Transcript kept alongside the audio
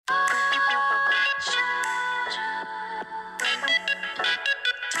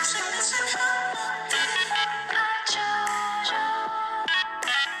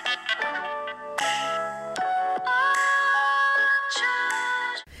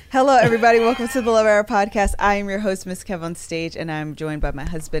Hello, everybody. Welcome to the Love Hour podcast. I am your host, Miss Kev on Stage, and I'm joined by my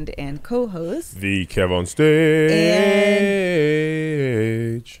husband and co-host, the Kev on Stage.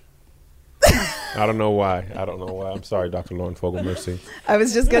 I don't know why. I'm sorry, Dr. Lauren Fogel-Mersy. I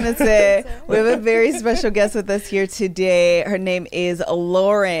was just going to say, we have a very special guest with us here today. Her name is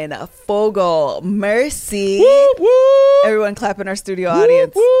Lauren Fogel-Mersy. Whoop, whoop. Everyone clap in our studio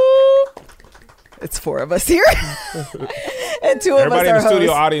audience. Whoop, whoop. It's 4 of us here. And 2 of Everybody us are in the studio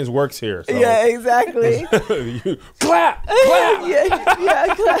hosts. audience works here. So. Yeah, exactly. Clap.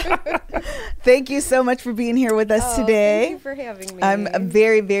 yeah, clap. Thank you so much for being here with us today. Thank you for having me. I'm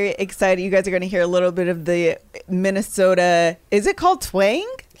very, very excited. You guys are going to hear a little bit of the Minnesota, is it called twang?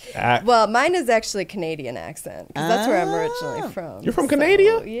 Well, mine is actually Canadian accent because that's where I'm originally from. You're from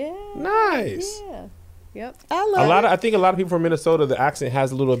Canada? Yeah. Nice. Yeah. Yep. I love it. I think a lot of people from Minnesota, the accent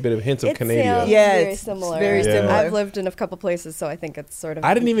has a little bit of hints of Canadian. Sounds Yeah, very it's similar. very similar. I've lived in a couple places, so I think it's sort of.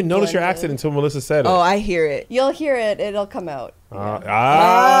 I didn't even notice your blended. accent until Melissa said it. Oh, I hear it. You'll hear it. It'll come out. There Out's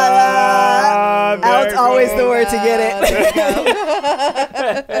it always goes. the word to get it.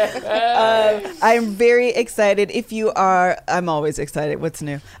 There you go. I'm very excited. If you are, I'm always excited. What's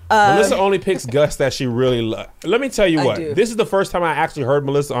new? Melissa only picks guests that she really loves. Let me tell you I what. do. This is the first time I actually heard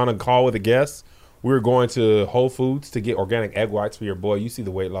Melissa on a call with a guest. We were going to Whole Foods to get organic egg whites for your boy. You see the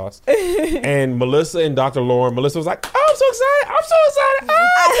weight loss. And Melissa and Dr. Lauren, Melissa was like, oh, I'm so excited.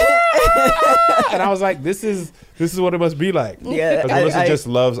 And I was like, this is what it must be like. Yeah, Because Melissa just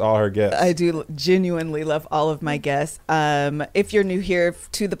loves all her guests. I do genuinely love all of my guests. If you're new here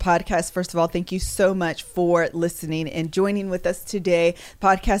to the podcast, first of all, thank you so much for listening and joining with us today.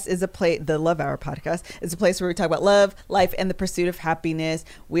 Podcast is the Love Hour podcast is a place where we talk about love, life, and the pursuit of happiness.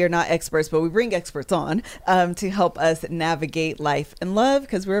 We are not experts, but we bring experts on to help us navigate life and love,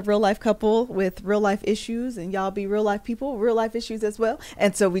 because we're a real life couple with real life issues, and y'all be real life people, real life issues as well.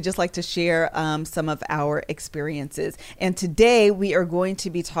 And so we just like to share some of our experiences. And today we are going to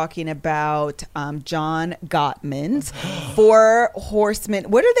be talking about John Gottman's 4 Horsemen.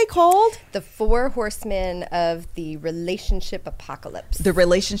 What are they called? The 4 horsemen of the relationship apocalypse. The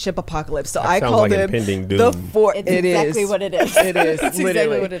relationship apocalypse. So That I sounds call like them impending doom. the 4. It's It exactly is. what it is. It is. It's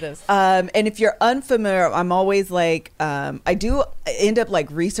literally exactly what it is. And if you're unfamiliar, I'm always like, I do end up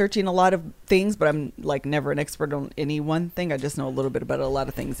like researching a lot of things, but I'm like never an expert on any one thing. I just know a little bit about a lot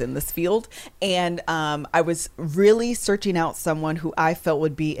of things in this field. And I was really searching out someone who I felt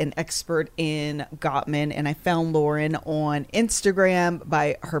would be an expert in Gottman. And I found Lauren on Instagram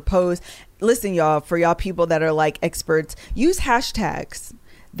by her post. Listen, y'all, for y'all people that are like experts, use hashtags.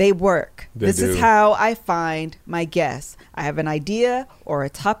 They work. This is how I find my guests. I have an idea or a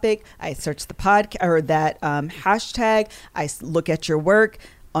topic. I search the podcast or that hashtag. I look at your work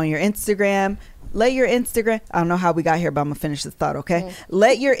on your Instagram. Let your Instagram, I don't know how we got here, but I'm going to finish this thought, okay? Mm-hmm.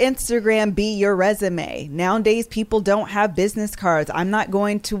 Let your Instagram be your resume. Nowadays, people don't have business cards. I'm not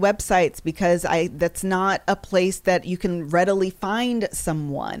going to websites because that's not a place that you can readily find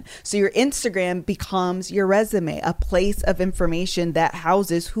someone. So your Instagram becomes your resume, a place of information that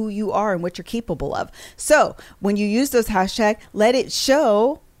houses who you are and what you're capable of. So when you use those hashtags, let it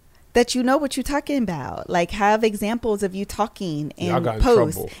show that you know what you're talking about. Like, have examples of you talking and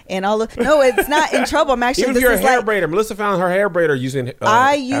posts and all of. No, it's not in trouble. I'm actually. Even if you're a hair braider, Melissa found her hair braider using.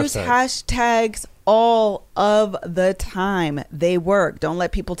 I use hashtags all of the time. They work. Don't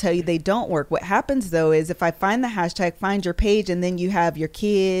let people tell you they don't work. What happens though is if I find the hashtag, find your page, and then you have your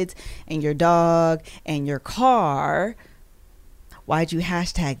kids and your dog and your car. Why'd you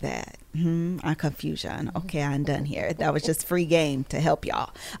hashtag that? I'm confusion. Okay, I'm done here. That was just free game to help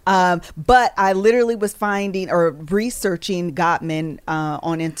y'all. But I literally was finding or researching Gottman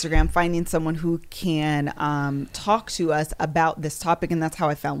on Instagram, finding someone who can talk to us about this topic. And that's how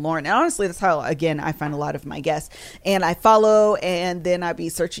I found Lauren. And honestly, that's how, again, I find a lot of my guests. And I follow, and then I be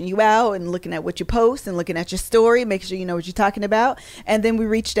searching you out and looking at what you post and looking at your story, making sure you know what you're talking about. And then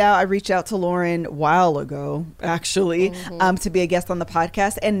I reached out to Lauren a while ago, actually, to be a guest on the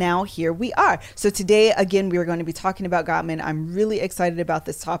podcast. And now here we are. So today, again, we are going to be talking about Gottman. I'm really excited about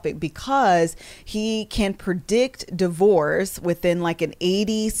this topic because he can predict divorce within like an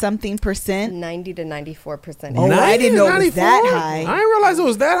 80-something%. 90 to 94%. Oh, I didn't know it was that high. I didn't realize it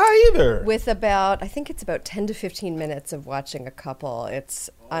was that high either. With I think it's about 10 to 15 minutes of watching a couple. It's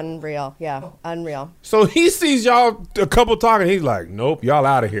unreal. Yeah, unreal. So he sees y'all, a couple talking. He's like, nope, y'all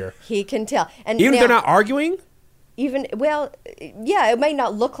out of here. He can tell. And even if they're not arguing? even, well, yeah, it might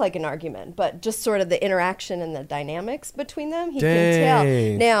not look like an argument, but just sort of the interaction and the dynamics between them, he can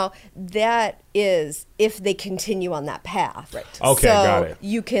tell. Now, that is if they continue on that path. Right. Okay, so got it.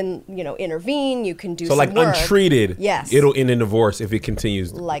 you can, intervene, you can do So some like work. untreated, Yes. it'll end in divorce if it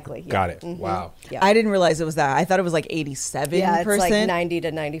continues. Likely. Yeah. Got it. Mhm. Wow. Yeah. I didn't realize it was that. I thought it was like 87%. Yeah, it's like 90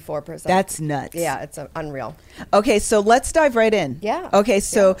 to 94%. That's nuts. Yeah, it's unreal. Okay, so let's dive right in. Yeah. Okay,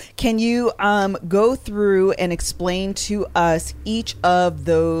 so can you go through and explain to us each of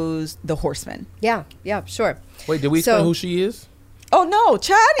the horsemen? Yeah, sure. Wait, did we explain who she is? Oh no,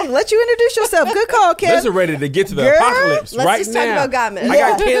 Chad, I didn't let you introduce yourself. Good call, Kim. Let's ready to get to the Girl, apocalypse let's right just now. talk about Gottman. I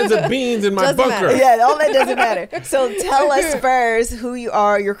got cans of beans in my Doesn't bunker. matter. Yeah, all that doesn't matter. So tell us first who you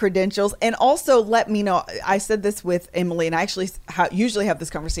are, your credentials, and also let me know. I said this with Emily, and I actually usually have this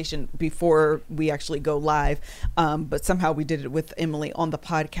conversation before we actually go live, but somehow we did it with Emily on the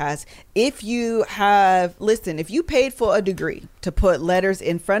podcast. If you paid for a degree to put letters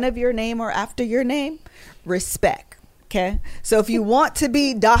in front of your name or after your name, respect. Okay, so if you want to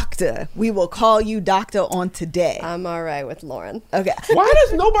be doctor, we will call you doctor on today. I'm all right with Lauren. Okay. Why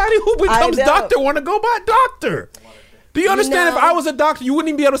does nobody who becomes know. doctor want to go by doctor? Do you understand? If I was a doctor, you wouldn't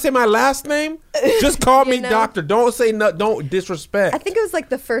even be able to say my last name. Just call me doctor. Don't say no. Don't disrespect. I think it was like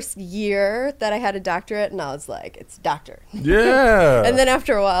the first year that I had a doctorate, and I was like, "It's doctor." Yeah. And then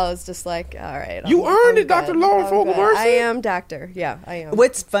after a while, I was just like, "All right, You earned it, Dr. good. Lauren I'm Fogel-Mersy. good. I am doctor. Yeah, I am."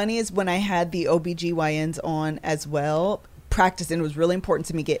 What's funny is when I had the OBGYNs on as well, practicing, it was really important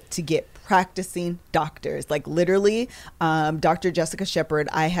to me to get practicing doctors. Like literally, Dr. Jessica Shepard,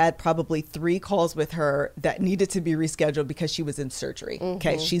 I had probably 3 calls with her that needed to be rescheduled because she was in surgery.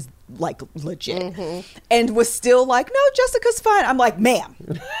 Okay, she's like legit, and was still like, "No, Jessica's fine." I'm like, "Ma'am."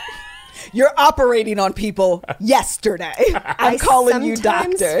 You're operating on people yesterday. I'm calling you doctor.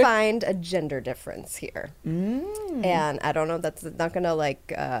 I sometimes find a gender difference here. And I don't know, that's not going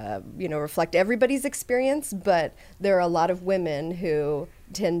to reflect everybody's experience, but there are a lot of women who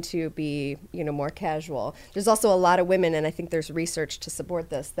tend to be, more casual. There's also a lot of women, and I think there's research to support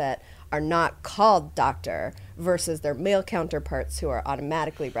this, that are not called doctor versus their male counterparts who are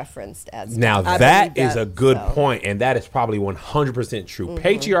automatically referenced as Now doctor. that is a good point, and that is probably 100% true.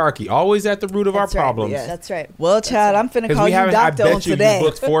 Patriarchy always at the root of That's our right. problems. Yes. That's right. Well, Chad, I'm finna Because call we you haven't. I doctor on bet you, today. you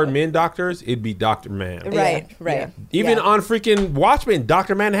booked 4 men doctors, it'd be Doctor Man. Right, Yeah. right. Yeah. Even Yeah. on freaking Watchmen,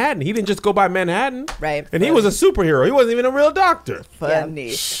 Dr. Manhattan, he didn't just go by Manhattan. Right. And he was a superhero. He wasn't even a real doctor. Funny.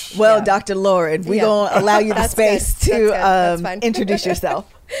 Well, Yeah. Dr. Lauren, we're Yeah. going to allow you the That's space good. to That's fine. introduce yourself.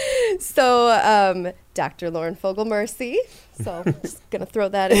 So, Dr. Lauren Fogel-Mersy. So, just going to throw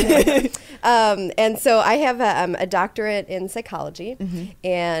that in there. And so I have a doctorate in psychology,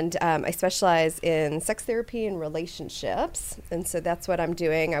 and I specialize in sex therapy and relationships. And so that's what I'm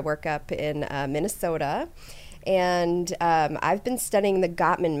doing. I work up in Minnesota. And I've been studying the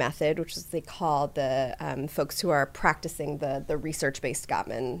Gottman method, which is they call the folks who are practicing the research-based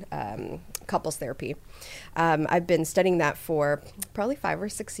Gottman couples therapy. I've been studying that for probably 5 or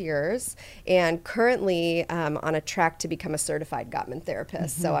 6 years, and currently on a track to become a certified Gottman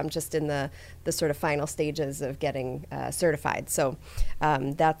therapist. So I'm just in the sort of final stages of getting certified. So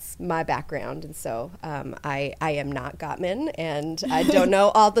that's my background, and so I am not Gottman, and I don't know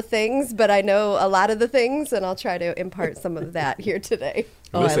all the things, but I know a lot of the things, and I'll try to impart some of that here today.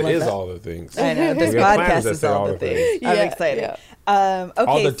 Melissa I love is that. all the things. I know. This We got podcast planners that is say all the things. I'm Yeah, excited. yeah. Okay.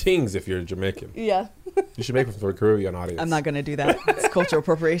 All the tings if you're Jamaican. Yeah. You should make it for a Caribbean audience. I'm not going to do that. It's cultural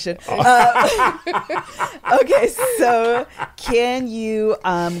appropriation. Okay, so can you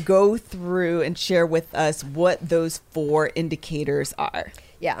go through and share with us what those 4 indicators are?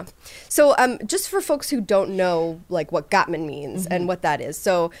 Yeah. So just for folks who don't know like what Gottman means and what that is.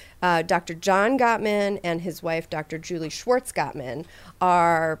 So Dr. John Gottman and his wife, Dr. Julie Schwartz Gottman,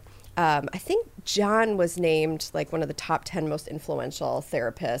 are, I think John was named like one of the top 10 most influential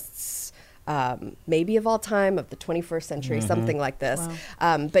therapists maybe of all time, of the 21st century, something like this.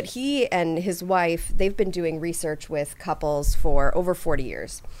 Wow. But he and his wife, they've been doing research with couples for over 40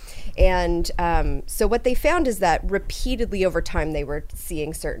 years. And so what they found is that repeatedly over time, they were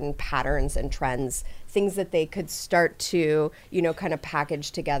seeing certain patterns and trends, things that they could start to, kind of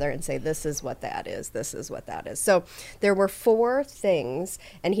package together and say, this is what that is, this is what that is. So there were 4 things,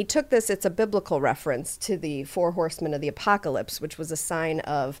 and he took this, it's a biblical reference to the 4 horsemen of the apocalypse, which was a sign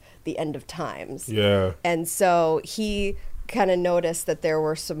of the end of times. Yeah. And so he kind of noticed that there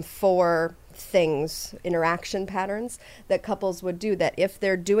were some 4 things, interaction patterns that couples would do, that if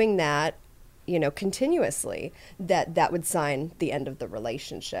they're doing that continuously, that would sign the end of the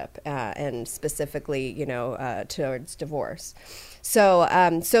relationship, and specifically, towards divorce. So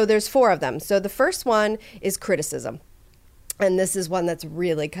there's 4 of them. So the first one is criticism. And this is one that's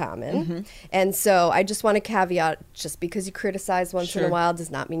really common. And so I just want to caveat, just because you criticize once in a while does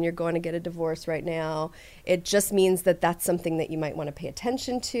not mean you're going to get a divorce right now. It just means that that's something that you might want to pay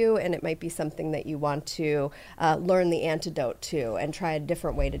attention to, and it might be something that you want to learn the antidote to and try a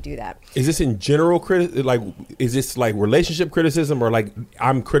different way to do that. Is this in general is this like relationship criticism, or like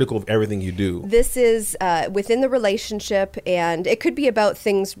I'm critical of everything you do? This is within the relationship, and it could be about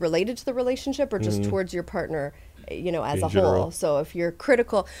things related to the relationship or just towards your partner, as a whole. So if you're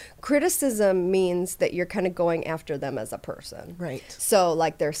critical, criticism means that you're kind of going after them as a person. Right. So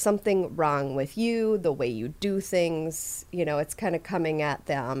like there's something wrong with you, the way you do things, it's kind of coming at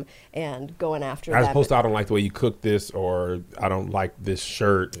them and going after them. As opposed to, I don't like the way you cook this, or I don't like this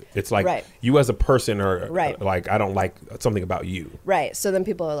shirt. It's like you as a person are like, I don't like something about you. Right. So then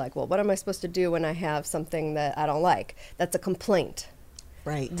people are like, well, what am I supposed to do when I have something that I don't like? That's a complaint.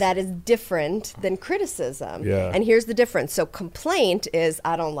 Right. That is different than criticism. Yeah. And here's the difference. So complaint is,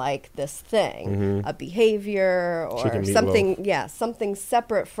 I don't like this thing, a behavior or something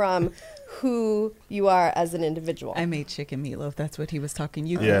separate from who you are as an individual. I made chicken meatloaf. That's what he was talking.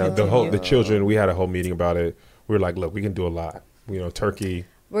 The children, we had a whole meeting about it. We were like, look, we can do a lot. Turkey.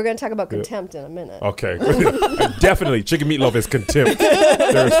 We're going to talk about contempt in a minute. Okay. Definitely. Chicken meatloaf is contempt.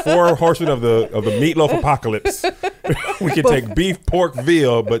 There's 4 horsemen of the meatloaf apocalypse. We can take beef, pork,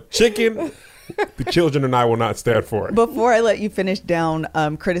 veal, but chicken, the children and I will not stand for it. Before I let you finish down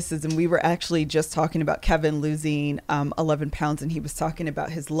criticism, we were actually just talking about Kevin losing 11 pounds, and he was talking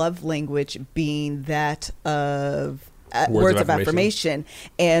about his love language being that of words of affirmation.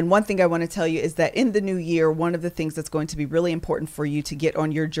 And one thing I want to tell you is that in the new year, one of the things that's going to be really important for you to get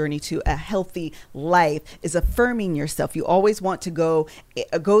on your journey to a healthy life is affirming yourself. You always want to go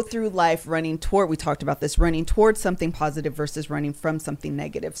through life running towards something positive versus running from something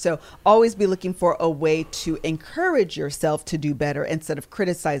negative. So always be looking for a way to encourage yourself to do better instead of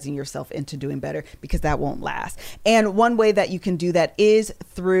criticizing yourself into doing better, because that won't last. And one way that you can do that is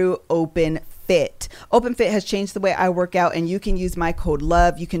through Open Fit. Open Fit has changed the way I work out, and you can use my code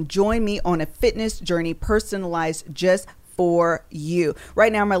LOVE. You can join me on a fitness journey personalized just for you.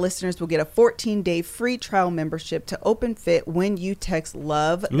 Right now, my listeners will get a 14-day free trial membership to Open Fit when you text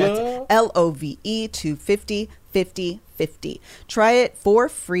LOVE. That's LOVE to 505050. Try it for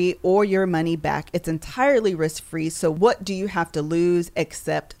free or your money back. It's entirely risk-free. So what do you have to lose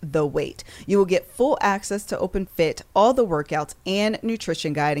except the weight? You will get full access to Open Fit, all the workouts and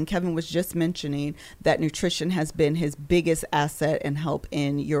nutrition guide. And Kevin was just mentioning that nutrition has been his biggest asset and help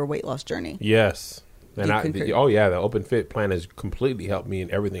in your weight loss journey. Yes. And the Open Fit plan has completely helped me in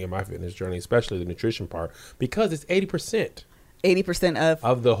everything in my fitness journey, especially the nutrition part, because it's 80%. 80%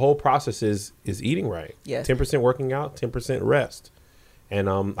 of the whole process is eating right. Yes. 10% working out, 10% rest. And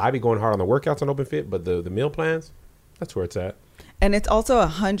I be going hard on the workouts on Open Fit, but the meal plans, that's where it's at. And it's also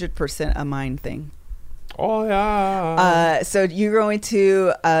 100% a mind thing. Oh, yeah. So you're going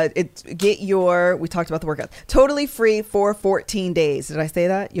to we talked about the workouts, totally free for 14 days. Did I say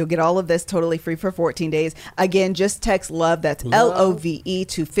that? You'll get all of this totally free for 14 days. Again, just text LOVE. That's LOVE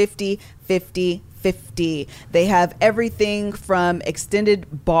to 505050. They have everything from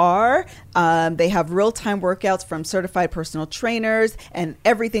extended bar. They have real-time workouts from certified personal trainers and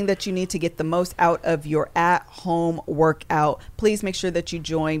everything that you need to get the most out of your at-home workout. Please make sure that you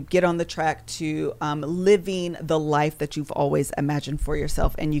join. Get on the track to living the life that you've always imagined for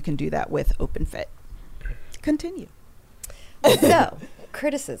yourself, and you can do that with Open Fit. Continue. So,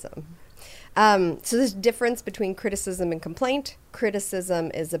 criticism. So there's a difference between criticism and complaint.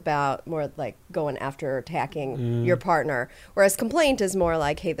 Criticism is about more like going after or attacking your partner, whereas complaint is more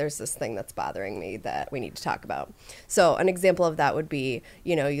like, hey, there's this thing that's bothering me that we need to talk about. So an example of that would be,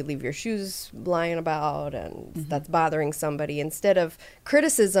 you leave your shoes lying about and that's bothering somebody, instead of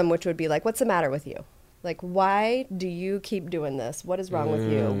criticism, which would be like, what's the matter with you? Like, why do you keep doing this? What is wrong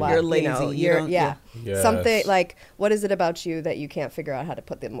with you? Why, you're lazy. Yes. Something like, what is it about you that you can't figure out how to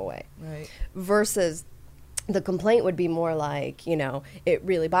put them away? Right. Versus the complaint would be more like, it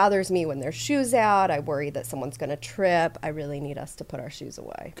really bothers me when there's shoes out. I worry that someone's going to trip. I really need us to put our shoes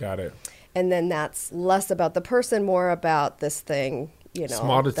away. Got it. And then that's less about the person, more about this thing.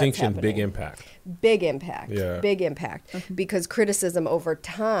 Small distinction, big impact. Big impact. Yeah. Big impact. Because criticism over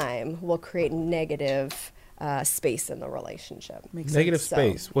time will create negative space in the relationship. Negative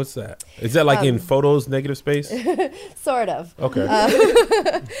space. What's that? Is that like in photos, negative space? Sort of. Okay.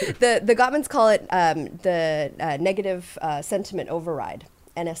 The Gottmans call it the negative sentiment override,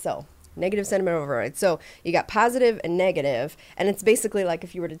 NSO. Negative sentiment override. So you got positive and negative, and it's basically like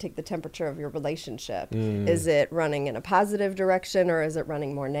if you were to take the temperature of your relationship. Is it running in a positive direction or is it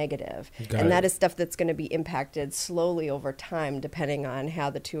running more negative? That is stuff that's going to be impacted slowly over time depending on how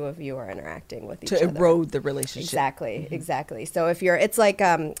the two of you are interacting with each other. To erode the relationship. Exactly. So if you're, it's like,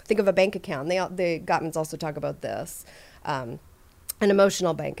 think of a bank account. The Gottmans also talk about this. An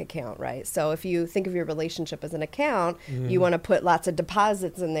emotional bank account, right? So if you think of your relationship as an account, you want to put lots of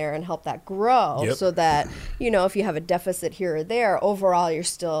deposits in there and help that grow so that, if you have a deficit here or there, overall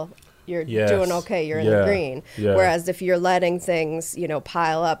you're doing okay, you're in the green. Whereas if you're letting things,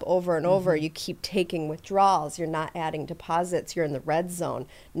 pile up over and over, you keep taking withdrawals, you're not adding deposits, you're in the red zone.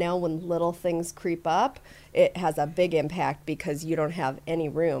 Now when little things creep up, it has a big impact because you don't have any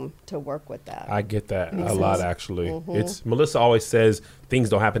room to work with that. I get that a lot, actually. It's Melissa always says things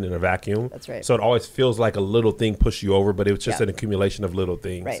don't happen in a vacuum. That's right. So it always feels like a little thing pushed you over, but it was just an accumulation of little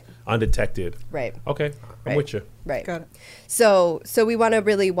things. Right. Undetected. Right. Okay. I'm with you. Right. Got it. So we want to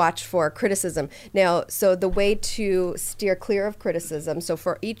really watch for criticism. Now, so the way to steer clear of criticism, so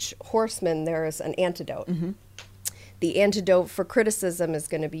for each horseman, there is an antidote. The antidote for criticism is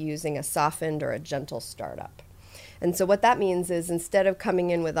going to be using a softened or a gentle startup. And so what that means is instead of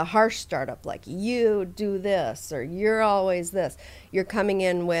coming in with a harsh startup like you do this or you're always this, you're coming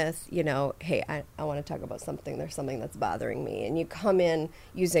in with, hey, I want to talk about something. There's something that's bothering me. And you come in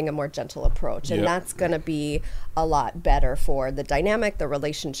using a more gentle approach. And that's going to be a lot better for the dynamic, the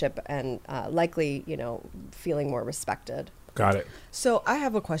relationship, and likely, feeling more respected. Got it. So I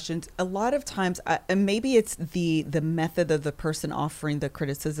have a question. A lot of times, and maybe it's the method of the person offering the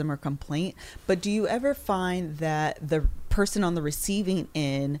criticism or complaint, but do you ever find that the person on the receiving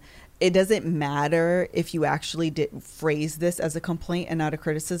end, it doesn't matter if you actually did phrase this as a complaint and not a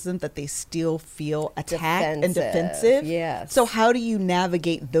criticism, that they still feel attacked and defensive? Yes. So how do you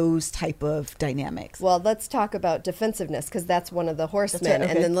navigate those type of dynamics? Well, let's talk about defensiveness because that's one of the horsemen.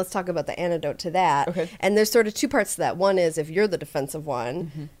 Okay. And then let's talk about the antidote to that. Okay. And there's sort of two parts to that. One is if you're the defensive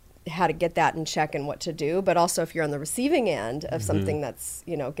one, how to get that in check and what to do, but also if you're on the receiving end of something that's,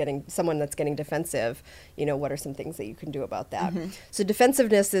 getting someone that's getting defensive, what are some things that you can do about that? So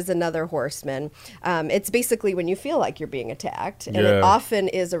defensiveness is another horseman. It's basically when you feel like you're being attacked, and it often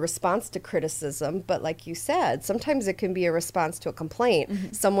is a response to criticism, but like you said, sometimes it can be a response to a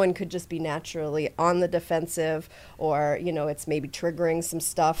complaint. Someone could just be naturally on the defensive, or, it's maybe triggering some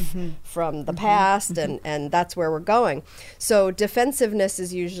stuff from the past, and that's where we're going. So defensiveness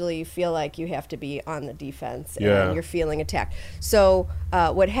is usually you feel like you have to be on the defense and you're feeling attacked. So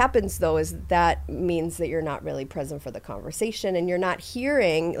what happens though is that means that you're not really present for the conversation and you're not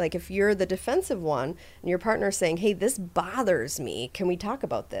hearing, like if you're the defensive one and your partner's saying, hey, this bothers me, can we talk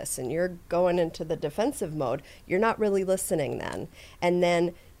about this? And you're going into the defensive mode, you're not really listening then. And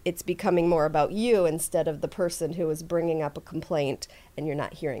then it's becoming more about you instead of the person who is bringing up a complaint, and you're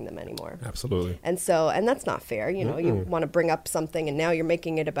not hearing them anymore. Absolutely. And that's not fair. You want to bring up something and now you're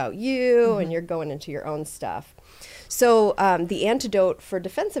making it about you and you're going into your own stuff. So the antidote for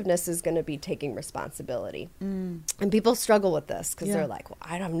defensiveness is going to be taking responsibility. And people struggle with this because they're like, well,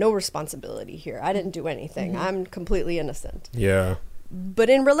 I have no responsibility here. I didn't do anything. I'm completely innocent. Yeah. But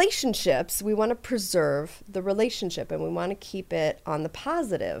in relationships, we want to preserve the relationship and we want to keep it on the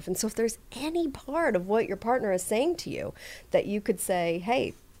positive. And so if there's any part of what your partner is saying to you that you could say,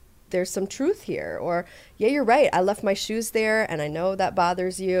 hey, there's some truth here, or yeah, you're right, I left my shoes there and I know that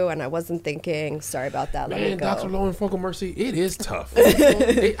bothers you and I wasn't thinking, sorry about that, let me go. Dr. Lauren Fogel-Mersy, it is tough.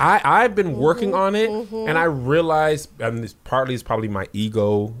 I've been working on it and I realized, and this partly is probably my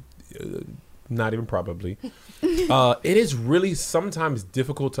ego, not even probably, it is really sometimes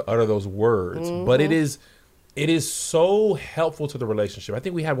difficult to utter those words, but it is so helpful to the relationship. I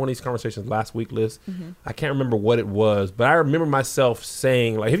think we had one of these conversations last week, Liz. I can't remember what it was, but I remember myself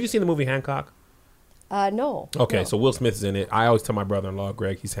saying, like, have you seen the movie Hancock? No. Okay, no. so Will Smith's in it. I always tell my brother-in-law,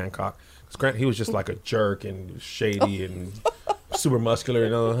 Greg, he's Hancock. Because Grant, he was just like a jerk and shady and super muscular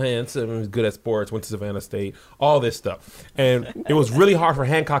and handsome and good at sports, went to Savannah State, all this stuff. And it was really hard for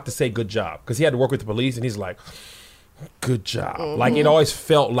Hancock to say good job because he had to work with the police and he's like, good job. Like it always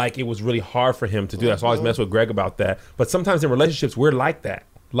felt like it was really hard for him to do that. So I always mess with Greg about that. But sometimes in relationships, we're like that.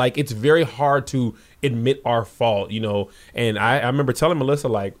 Like it's very hard to admit our fault, And I remember telling Melissa,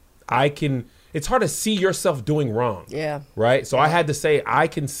 like, it's hard to see yourself doing wrong. Yeah. Right? So I had to say, I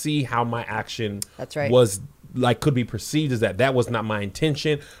can see how my action That's right. was like could be perceived as that was not my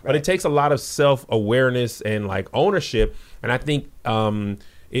intention. But it takes a lot of self-awareness and like ownership. And I think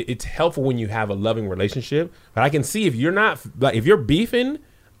it's helpful when you have a loving relationship. But I can see if you're beefing,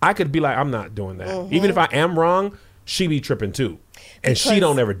 I could be like, I'm not doing that. Even if I am wrong, she be tripping too. And she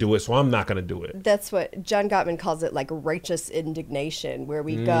don't ever do it, so I'm not going to do it. That's what John Gottman calls it, like righteous indignation, where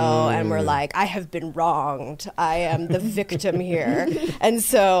we go and we're like, I have been wronged. I am the victim here. And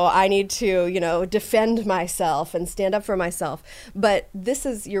so I need to, defend myself and stand up for myself. But this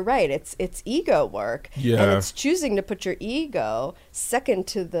is, you're right, it's ego work. Yeah. And it's choosing to put your ego second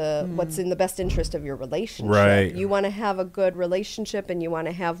to the what's in the best interest of your relationship. Right. You want to have a good relationship and you want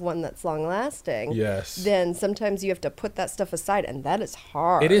to have one that's long lasting. Yes. Then sometimes you have to put that stuff aside, and that is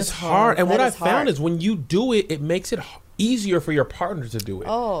hard. It is hard. And That what I is found hard. is when you do it, it makes it easier for your partner to do it.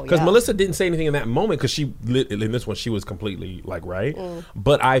 Oh, Because yeah. Melissa didn't say anything in that moment because in this one, she was completely like, right.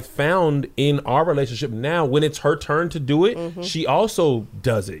 But I found in our relationship now, when it's her turn to do it, she also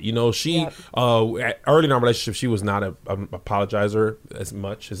does it. She, early in our relationship, she was not an apologizer as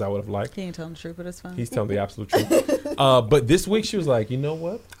much as I would have liked. Can you tell him the truth, but it's fine. He's telling the absolute truth. But this week she was like, you know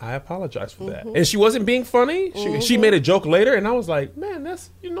what? I apologize for that. And she wasn't being funny. She made a joke later, and I was like, man,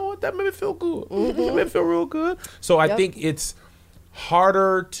 that made me feel good. It made me feel real good. So I think it's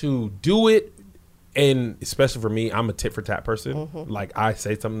harder to do it. And especially for me, I'm a tit for tat person. Like I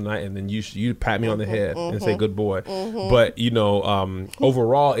say something tonight, and then you pat me on the head and say good boy. But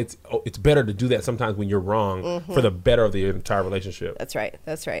overall, it's better to do that sometimes when you're wrong for the better of the entire relationship. That's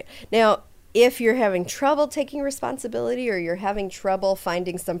right. Now, if you're having trouble taking responsibility, or you're having trouble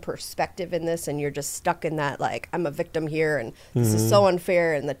finding some perspective in this, and you're just stuck in that, like, I'm a victim here, and this is so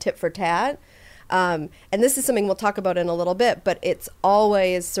unfair, and the tit for tat. And this is something we'll talk about in a little bit, but it's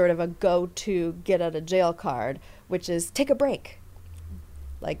always sort of a go-to get out of jail card, which is take a break.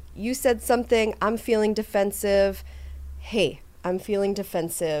 Like, you said something, I'm feeling defensive. Hey, I'm feeling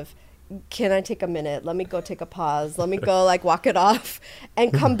defensive. Can I take a minute? Let me go take a pause. Let me go walk it off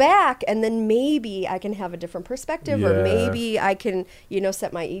and come back. And then maybe I can have a different perspective, or maybe I can,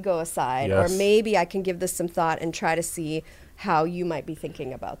 set my ego aside, or maybe I can give this some thought and try to see how you might be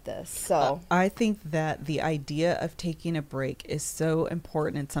thinking about this. So I think that the idea of taking a break is so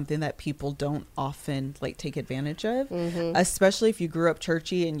important and something that people don't often take advantage of, especially if you grew up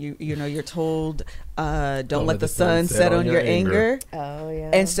churchy and you're told don't let the sun set on your anger. Oh yeah.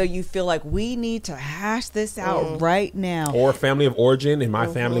 And so you feel like we need to hash this out right now. Or family of origin. In my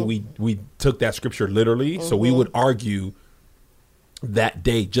family, we took that scripture literally, so we would argue that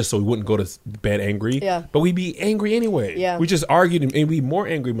day just so we wouldn't go to bed angry. Yeah. But we'd be angry anyway. Yeah. We just argued and we'd be more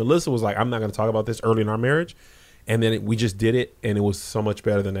angry. Melissa was like, I'm not going to talk about this early in our marriage. And then we just did it, and it was so much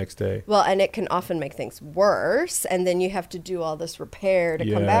better the next day. Well, and it can often make things worse, and then you have to do all this repair to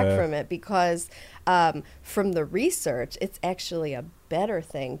come back from it, because from the research, it's actually a better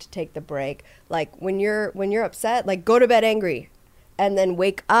thing to take the break. Like when you're upset, go to bed angry. And then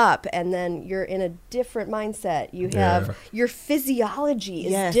wake up, and then you're in a different mindset. You have your physiology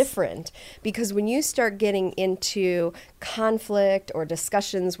is different, because when you start getting into conflict or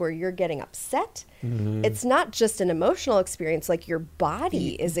discussions where you're getting upset, it's not just an emotional experience. Like, your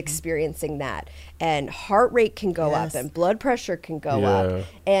body is experiencing that, and heart rate can go up, and blood pressure can go up,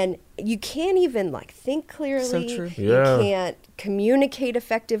 and you can't even think clearly. So true. You can't communicate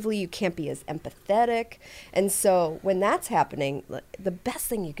effectively. You can't be as empathetic. And so when that's happening, the best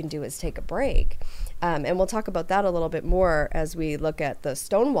thing you can do is take a break. And we'll talk about that a little bit more as we look at the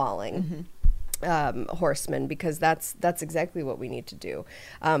stonewalling horsemen, because that's exactly what we need to do.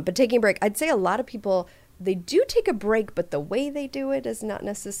 But taking a break, I'd say a lot of people, they do take a break, but the way they do it is not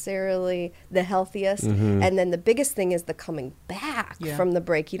necessarily the healthiest. And then the biggest thing is the coming back from the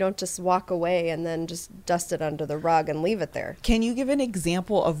break. You don't just walk away and then just dust it under the rug and leave it there. Can you give an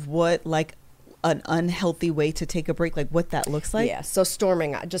example of what an unhealthy way to take a break, what that looks like? Yeah, so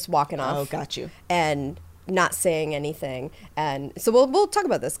storming, just walking off. Oh, got you. And not saying anything. And so we'll talk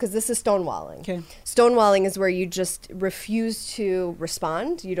about this, because this is stonewalling. Okay. Stonewalling is where you just refuse to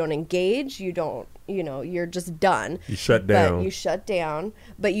respond. You don't engage. You don't, you're just done. You shut down. But you shut down.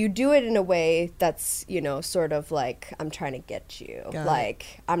 But you do it in a way that's, sort of like, I'm trying to get you.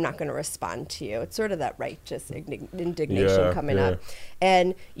 I'm not going to respond to you. It's sort of that righteous indignation coming up.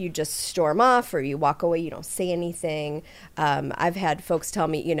 And you just storm off, or you walk away. You don't say anything. I've had folks tell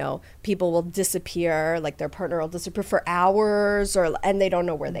me, people will disappear, their partner will disappear for hours, and they don't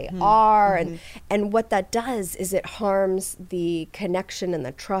know where they are. And what that does is it harms the connection and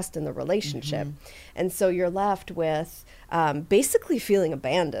the trust in the relationship. And so you're left with basically feeling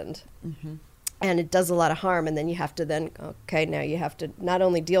abandoned. And it does a lot of harm. And then you have to now you have to not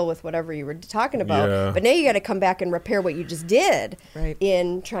only deal with whatever you were talking about, but now you got to come back and repair what you just did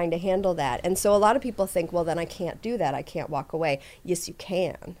in trying to handle that. And so a lot of people think, well, then I can't do that. I can't walk away. Yes, you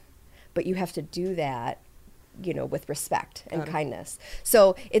can. But you have to do that with respect and kindness.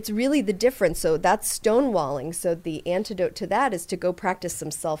 So it's really the difference. So that's stonewalling. So the antidote to that is to go practice some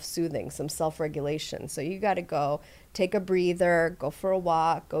self-soothing, some self-regulation. So you got to go take a breather, go for a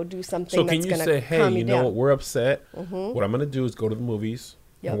walk, go do something that's going to calm you down. So can you say, hey, you know what, we're upset. What I'm going to do is go to the movies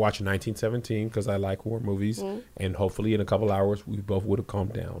and watch 1917 because I like war movies. And hopefully in a couple hours, we both would have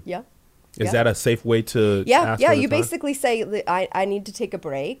calmed down. Yeah. Is that a safe way to ask Yeah, for you the time? basically say, I need to take a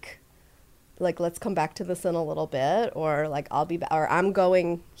break. Like, let's come back to this in a little bit, or like I'll be back, or I'm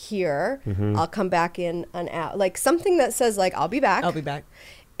going here. I'll come back in an hour. Like something that says like I'll be back. I'll be back.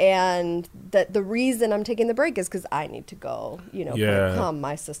 And that the reason I'm taking the break is because I need to go, calm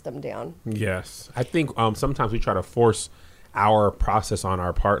my system down. Yes, I think sometimes we try to force our process on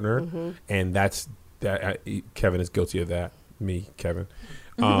our partner, and that's that. Kevin is guilty of that. Me, Kevin.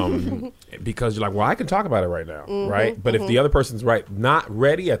 Because you're like, well, I can talk about it right now, right? But if the other person's not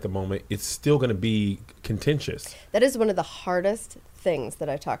ready at the moment, it's still going to be contentious. That is one of the hardest things that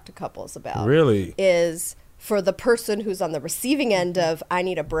I talk to couples about. Really? Is for the person who's on the receiving end of, I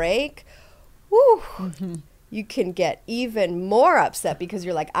need a break. Woo. You can get even more upset because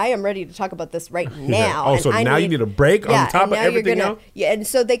you're like, I am ready to talk about this right now. So now you need a break on top of everything else? Yeah, and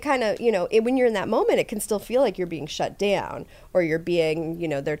so they kind of, when you're in that moment, it can still feel like you're being shut down or you're being,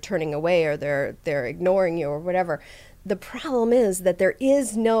 they're turning away or they're ignoring you or whatever. The problem is that there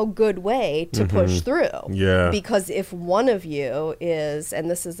is no good way to push through. Yeah. Because if one of you is,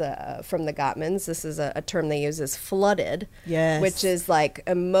 and this is from the Gottmans, this is a term they use, is flooded. Yes. Which is like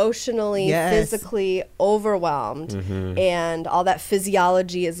emotionally, physically overwhelmed. And all that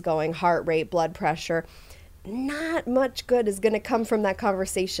physiology is going, heart rate, blood pressure. Not much good is going to come from that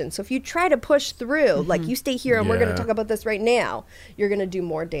conversation. So if you try to push through, like you stay here and we're going to talk about this right now, you're going to do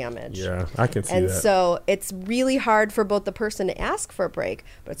more damage. Yeah, I can see that. And so it's really hard for both the person to ask for a break,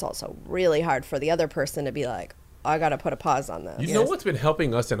 but it's also really hard for the other person to be like, I got to put a pause on this. You know what's been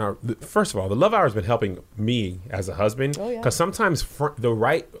helping us in first of all, the Love Hour has been helping me as a husband. Because sometimes the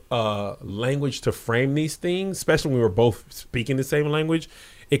right language to frame these things, especially when we were both speaking the same language,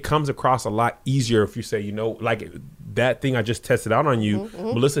 it comes across a lot easier if you say, like that thing I just tested out on you,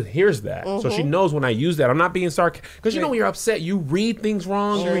 Melissa hears that. So she knows when I use that, I'm not being sarcastic. Because when you're upset, you read things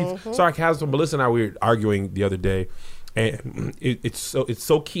wrong. You read sarcasm. Melissa and I, we were arguing the other day, and it's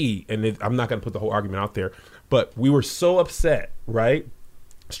so key. And I'm not going to put the whole argument out there, but we were so upset, right?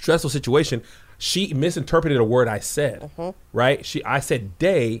 Stressful situation. She misinterpreted a word I said, right? I said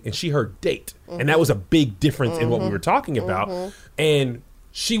day, and she heard date. And that was a big difference in what we were talking about. And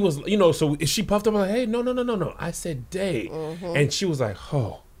she was, so she puffed up like, hey, no. I said day. And she was like,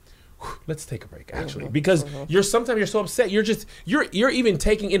 oh, let's take a break, actually. Because sometimes you're so upset. You're even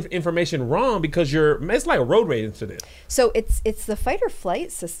taking information wrong because it's like a road rage incident. So it's the fight or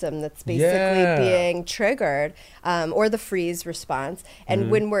flight system that's basically being triggered, or the freeze response.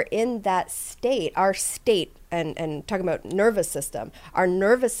 And when we're in that state, our state, and talking about nervous system, our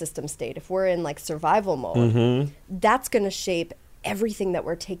nervous system state, if we're in like survival mode, that's going to shape everything that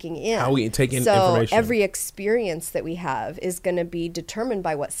we're taking in. How we take in information. So every experience that we have is going to be determined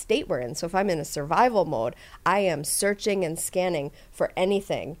by what state we're in. So if I'm in a survival mode, I am searching and scanning for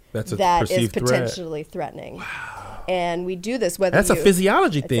anything that is potentially threatening. Wow. And we do this whether That's a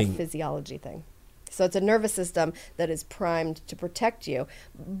physiology thing. It's a physiology thing. So it's a nervous system that is primed to protect you.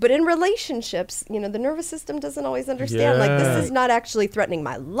 But in relationships, the nervous system doesn't always understand. Like, this is not actually threatening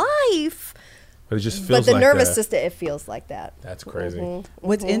my life. But it just feels the like nervous that. system, it feels like that. That's crazy.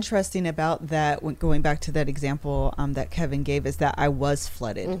 What's interesting about that, going back to that example that Kevin gave, is that I was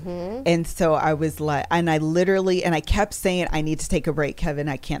flooded. And so I was like, and I kept saying, I need to take a break, Kevin.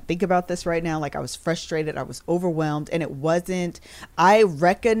 I can't think about this right now. Like, I was frustrated. I was overwhelmed. And I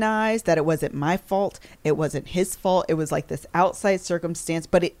recognized that it wasn't my fault. It wasn't his fault. It was like this outside circumstance,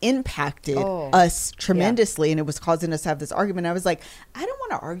 but it impacted us tremendously. And it was causing us to have this argument. I was like, I don't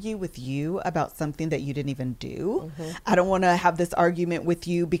want to argue with you about something that you didn't even do. I don't want to have this argument with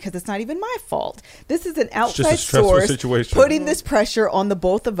you because it's not even my fault. This is an outside source situation, putting this pressure on the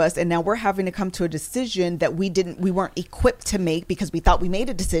both of us, and now we're having to come to a decision that we weren't equipped to make because we thought we made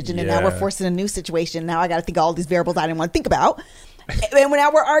a decision, and now we're forced in a new situation. Now I got to think of all these variables I didn't want to think about. And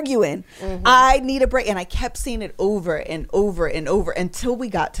now we're arguing. I need a break. And I kept saying it over and over and over until we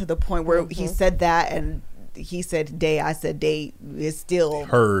got to the point where he said that, and he said day. I said day is still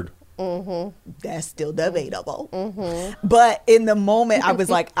heard. That's still debatable. But in the moment, I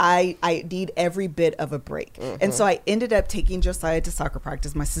was like, I need every bit of a break. And so I ended up taking Josiah to soccer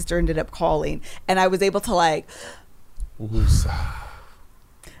practice. My sister ended up calling, and I was able to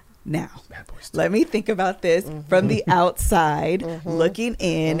Now, Bad boys too. let me think about this from the outside, looking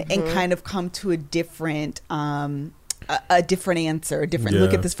in, and kind of come to a different answer,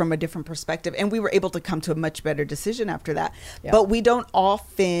 look at this from a different perspective. And we were able to come to a much better decision after that. Yeah. But we don't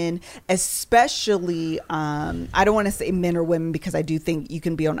often, especially, I don't want to say men or women, because I do think you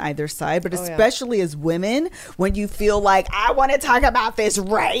can be on either side, but especially as women, when you feel like, I want to talk about this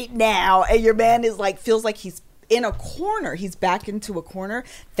right now, and your man is like, feels like he's in a corner, he's back into a corner,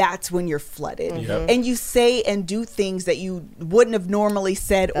 that's when you're flooded. And you say and do things that you wouldn't have normally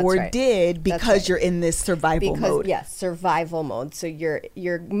said did because you're in this survival mode. Yes, survival mode. So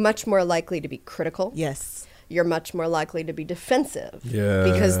you're much more likely to be critical. Yes. You're much more likely to be defensive. Yeah.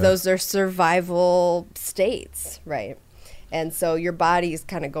 Because those are survival states, right? And so your body's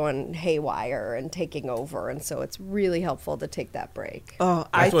kind of going haywire and taking over. And so it's really helpful to take that break. Oh,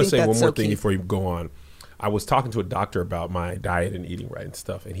 I just want to say one more so thing key. before you go on. I was talking to a doctor about my diet and eating right and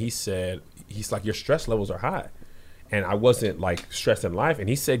stuff, and he's like, your stress levels are high, and I wasn't like stressed in life, and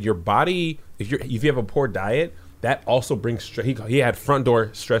he said your body, if you have a poor diet, that also brings stress. He had front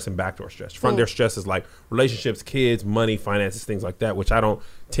door stress and back door stress. Front door stress is like relationships, kids, money, finances, things like that, which I don't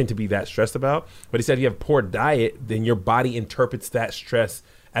tend to be that stressed about. But he said if you have poor diet, then your body interprets that stress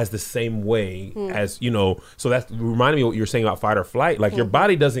as the same way as, so that reminded me of what you were saying about fight or flight. Like your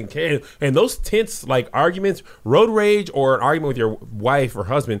body doesn't care. And those tense like arguments, road rage or an argument with your wife or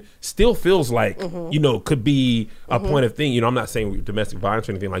husband still feels like, could be a point of thing. I'm not saying domestic violence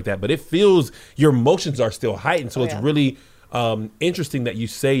or anything like that, but it feels your emotions are still heightened. So it's really interesting that you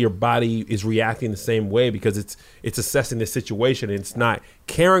say your body is reacting the same way because it's assessing the situation and it's not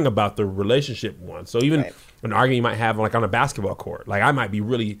caring about the relationship one. So even an argument you might have like on a basketball court, like I might be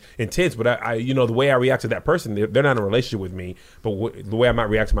really intense, but I the way I react to that person, they're not in a relationship with me, but the way I might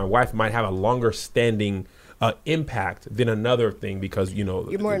react to my wife might have a longer standing impact than another thing because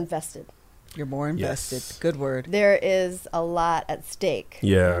you're more invested. You're more invested. Yes. Good word. There is a lot at stake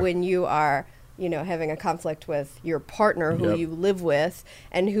when you are having a conflict with your partner who you live with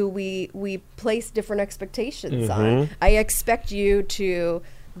and who we place different expectations on. I expect you to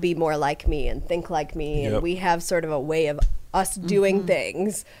be more like me and think like me, and we have sort of a way of us doing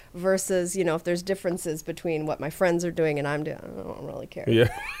things versus, if there's differences between what my friends are doing and I'm doing, I don't really care. Yeah.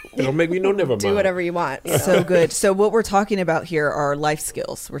 It'll make me never mind. Do whatever you want. So good. So what we're talking about here are life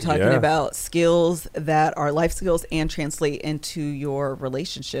skills. We're talking about skills that are life skills and translate into your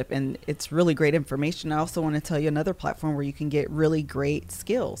relationship. And it's really great information. I also want to tell you another platform where you can get really great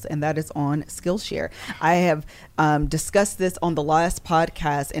skills, and that is on Skillshare. I have discussed this on the last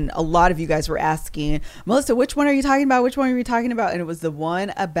podcast, and a lot of you guys were asking, Melissa, which one are you talking about? Which one are you talking about? And it was the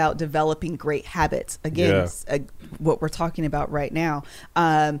one about developing great habits. Again, what we're talking about right now.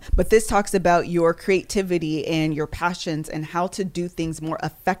 But this talks about your creativity and your passions and how to do things more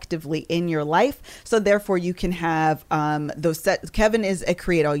effectively in your life. So therefore you can have those set. Kevin is a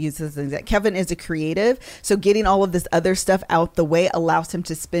creative. I'll use this as that. Kevin is a creative. So getting all of this other stuff out the way allows him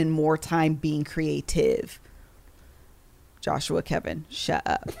to spend more time being creative. Joshua, Kevin, shut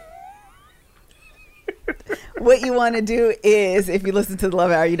up. What you want to do is, if you listen to the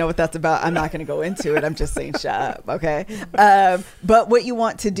Love Hour, you know what that's about. I'm not going to go into it. I'm just saying shut up, okay? But what you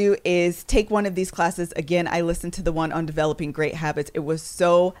want to do is take one of these classes. Again, I listened to the one on developing great habits. It was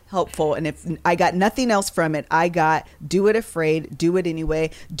so helpful. And if I got nothing else from it, I got do it afraid, do it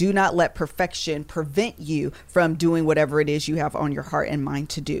anyway. Do not let perfection prevent you from doing whatever it is you have on your heart and mind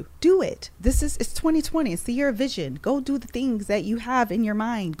to do. Do it. It's 2020. It's the year of vision. Go do the things that you have in your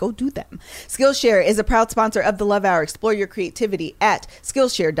mind. Go do them. Skillshare is a proud sponsor of the Love Hour. Explore your creativity at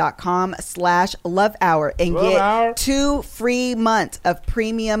Skillshare.com/Love Hour and get 2 free months of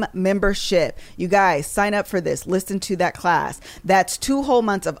premium membership. You guys sign up for this. Listen to that class. That's 2 whole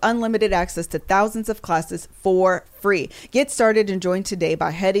months of unlimited access to thousands of classes for free. Get started and join today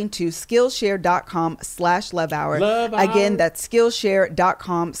by heading to Skillshare.com/Love Hour. Again, that's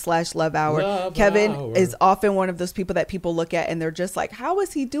Skillshare.com/Love Hour. Kevin is often one of those people that people look at and they're just like, how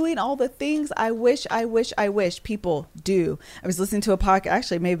is he doing all the things I wish people do? I was listening to a podcast,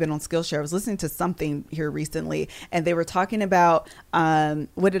 actually it may have been on Skillshare. I was listening to something here recently and they were talking about,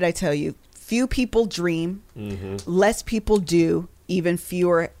 what did I tell you? Few people dream, less people do, even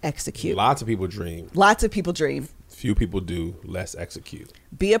fewer execute. Lots of people dream. Few people do, less execute.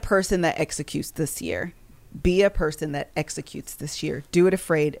 Be a person that executes this year. Do it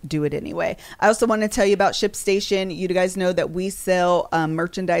afraid, do it anyway. I also want to tell you about ShipStation. You guys know that we sell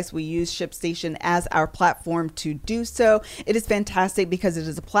merchandise. We use ShipStation as our platform to do so. It is fantastic because it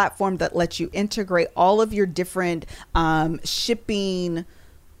is a platform that lets you integrate all of your different shipping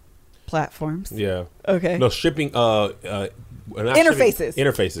platforms. Yeah. Okay. No, shipping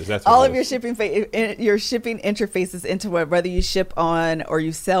Interfaces. That's all what of your shipping interfaces into it, whether you ship on or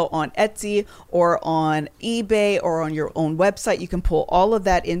you sell on Etsy or on eBay or on your own website. You can pull all of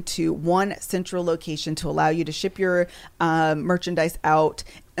that into one central location to allow you to ship your merchandise out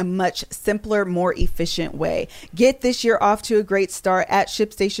a much simpler, more efficient way. Get this year off to a great start at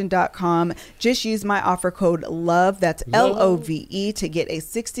ShipStation.com. Just use my offer code LOVE, that's LOVE, to get a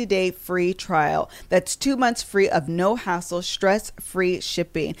 60-day free trial. That's 2 months free of no hassle, stress-free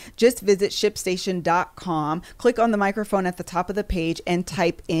shipping. Just visit ShipStation.com, click on the microphone at the top of the page, and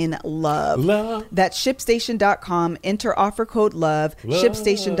type in LOVE. That's ShipStation.com. Enter offer code LOVE.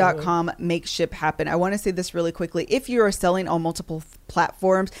 ShipStation.com. Make ship happen. I want to say this really quickly. If you are selling on multiple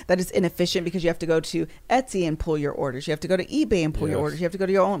platforms, that is inefficient because you have to go to Etsy and pull your orders. You have to go to eBay and pull your orders. You have to go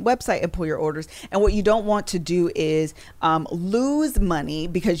to your own website and pull your orders. And what you don't want to do is lose money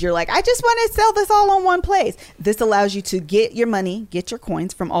because you're like, I just want to sell this all on one place. This allows you to get your money, get your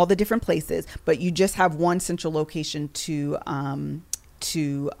coins from all the different places, but you just have one central location to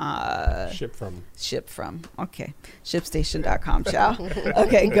ship from. Okay. ShipStation.com, child.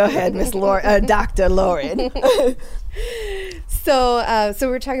 Okay, go ahead, Miss Lauren, Dr. Lauren. So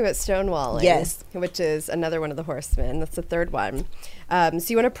we're talking about stonewalling. Yes. Which is another one of the horsemen. That's the third one. So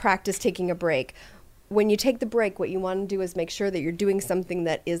you want to practice taking a break. When you take the break, what you want to do is make sure that you're doing something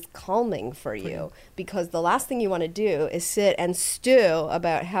that is calming for you, because the last thing you want to do is sit and stew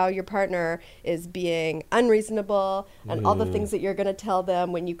about how your partner is being unreasonable and all the things that you're going to tell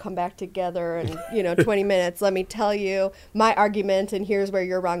them when you come back together in 20 minutes. Let me tell you my argument, and here's where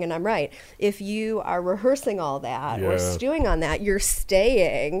you're wrong and I'm right. If you are rehearsing all that or stewing on that, you're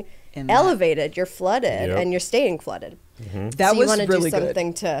staying elevated, you're flooded, and you're staying flooded. That so was you want to really do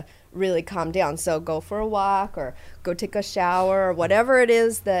something to really calm down. So go for a walk or go take a shower or whatever it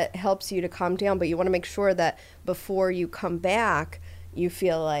is that helps you to calm down. But you want to make sure that before you come back, you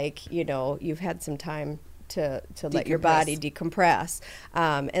feel like, you've had some time to let your body decompress.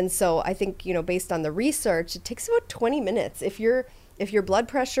 And so I think, based on the research, it takes about 20 minutes. If your blood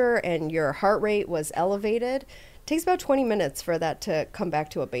pressure and your heart rate was elevated, it takes about 20 minutes for that to come back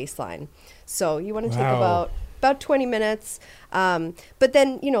to a baseline. So you want to take about 20 minutes. But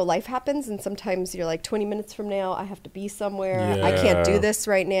then, life happens, and sometimes you're like, 20 minutes from now, I have to be somewhere. I can't do this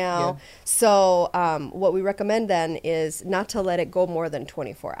right now. So what we recommend then is not to let it go more than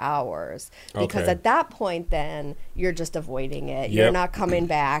 24 hours. Because at that point, then, you're just avoiding it. You're not coming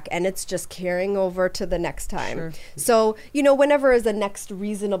back, and it's just carrying over to the next time. So, whenever is the next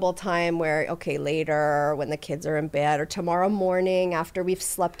reasonable time where, later, when the kids are in bed, or tomorrow morning after we've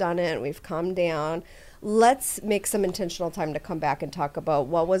slept on it and we've calmed down, let's make some intentional time to come back and talk about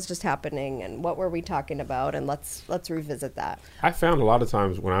what was just happening and what were we talking about, and let's revisit that. I found a lot of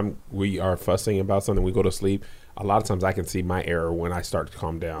times when we are fussing about something, we go to sleep, a lot of times I can see my error when I start to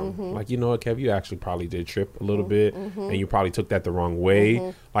calm down. Like, you know what, Kev, you actually probably did trip a little bit, and you probably took that the wrong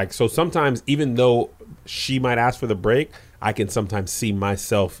way. Like, so sometimes even though she might ask for the break, I can sometimes see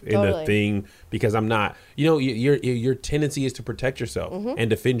myself in a thing because I'm not, your tendency is to protect yourself and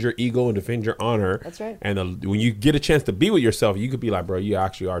defend your ego and defend your honor. That's right. And when you get a chance to be with yourself, you could be like, bro, you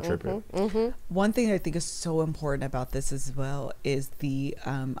actually are tripping. One thing I think is so important about this as well is the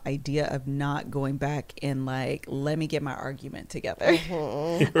idea of not going back and like, let me get my argument together.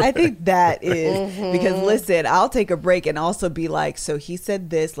 I think that is because listen, I'll take a break and also be like, so he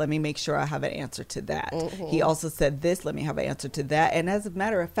said this, let me make sure I have an answer to that. He also said this, let me have an answer to that. And as a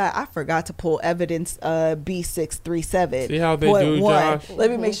matter of fact, I forgot to pull evidence B637. See how they do, Josh?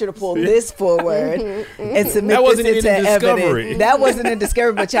 Let me make sure to pull this forward and submit that wasn't this into discovery. evidence. That wasn't in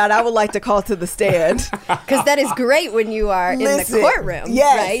discovery, but child, I would like to call to the stand. Because that is great when you are in the courtroom,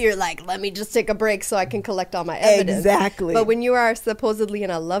 right? You're like, let me just take a break so I can collect all my evidence. Exactly. But when you are supposedly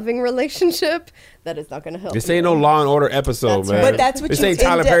in a loving relationship, that is not going to help. This ain't no Law and Order episode, man. But that's what this you ain't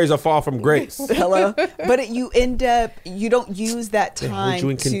Tyler Perry's A Fall from Grace. Hello. But you end up, you don't use that time. They hold you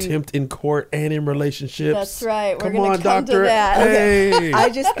in contempt in court and in relationships. That's right. We're going to come to that. Hey. Okay. I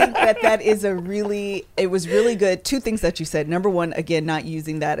just think that is it was really good. Two things that you said. Number one, again, not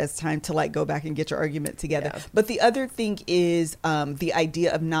using that as time to like go back and get your argument together. Yeah. But the other thing is the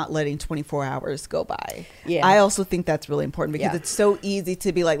idea of not letting 24 hours go by. Yeah. I also think that's really important because it's so easy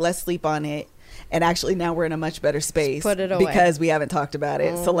to be like, let's sleep on it. And actually now we're in a much better space put it away. Because we haven't talked about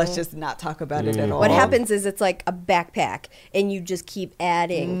it. So let's just not talk about it at all. What happens is it's like a backpack and you just keep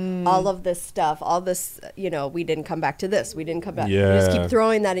adding all of this stuff, all this, we didn't come back to this. We didn't come back. Yeah. You just keep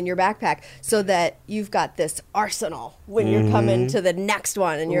throwing that in your backpack so that you've got this arsenal when you're coming to the next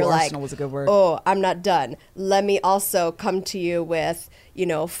one and you're like, arsenal was a good word. Oh, I'm not done. Let me also come to you with,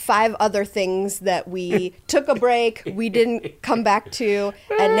 5 other things that we took a break, we didn't come back to,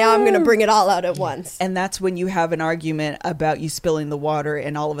 and now I'm going to bring it all out at once. And that's when you have an argument about you spilling the water,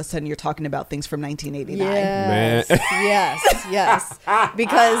 and all of a sudden you're talking about things from 1989. Yes, yes.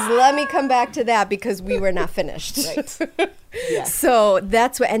 Because let me come back to that, because we were not finished. Right. Yeah. So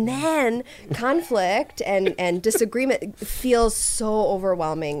that's what, and then conflict and disagreement feels so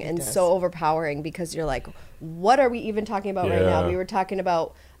overwhelming and so overpowering, because you're like, what are we even talking about right now? We were talking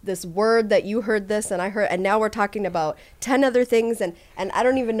about this word that you heard this and I heard, and now we're talking about 10 other things, and I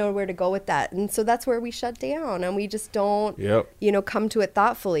don't even know where to go with that. And so that's where we shut down, and we just don't, come to it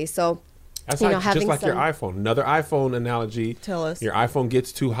thoughtfully. So that's just like your iPhone. Another iPhone analogy. Tell us. Your iPhone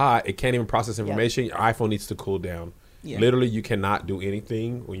gets too hot. It can't even process information. Your iPhone needs to cool down. Yeah. Literally, you cannot do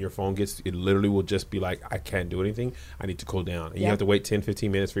anything when your phone it literally will just be like, I can't do anything. I need to cool down. And you have to wait 10,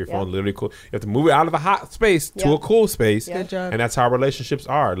 15 minutes for your phone to literally cool. You have to move it out of a hot space to a cool space. Good job. And that's how relationships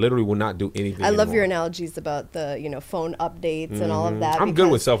are. Literally will not do anything I love anymore. your analogies about the, phone updates and all of that. I'm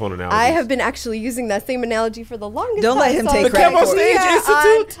good with cell phone analogies. I have been actually using that same analogy for the longest Don't time. let him take the credit Kevo for Stage it.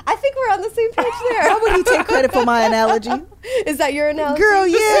 Institute. I think we're on the same page there. How would he take credit for my analogy? Is that your analogy? Girl,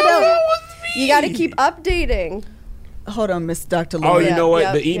 yeah. You got to keep updating. Hold on, Miss Dr. Oh, Lauren. you know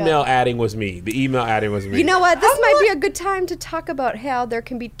what? The email adding was me. The email adding was me. You know what? This might be a good time to talk about how there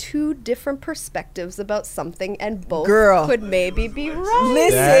can be 2 different perspectives about something, and both could maybe be right.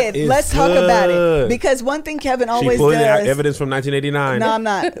 Listen, let's talk about it. Because one thing Kevin always She's pulling out does. evidence from 1989. No, I'm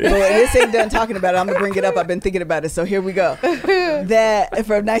not. But this ain't done talking about it. I'm going to bring it up. I've been thinking about it. So here we go. That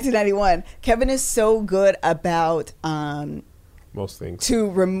from 1991, Kevin is so good about most things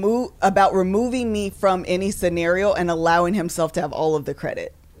removing me from any scenario and allowing himself to have all of the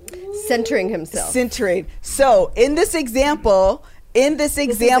credit. Centering himself. So in this example, this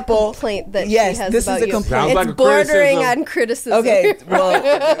is a complaint that yes, she has this about is a you. complaint. Sounds like It's a bordering criticism. on criticism. Okay,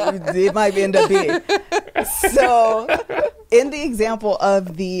 well, it might end up being. So, in the example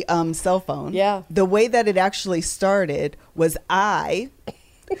of the cell phone, the way that it actually started was I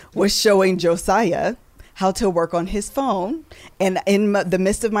was showing Josiah how to work on his phone, and in the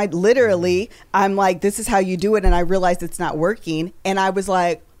midst of I'm like, this is how you do it, and I realized it's not working, and I was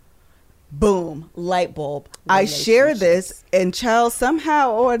like, boom, light bulb. I share this, and child,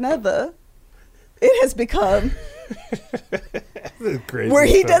 somehow or another, it has become where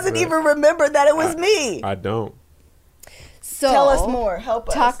he doesn't even remember that it was me. I don't. So tell us more. Help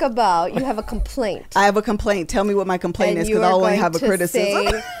us. Talk about, you have a complaint. I have a complaint. Tell me what my complaint is, because I only have a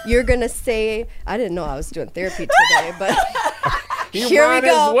criticism. You're going to say, I didn't know I was doing therapy today, but here we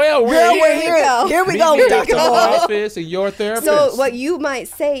go. Well, Here we go, Dr. Your Moore. office and your therapist. So what you might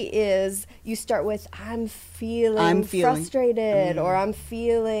say is, you start with, I'm feeling frustrated, or I'm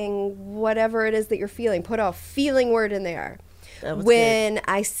feeling whatever it is that you're feeling. Put a feeling word in there. When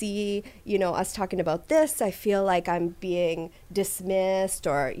I see, us talking about this, I feel like I'm being dismissed,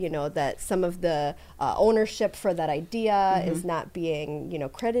 or, that some of the ownership for that idea is not being,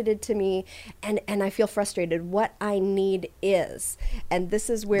 credited to me. And I feel frustrated. What I need is, and this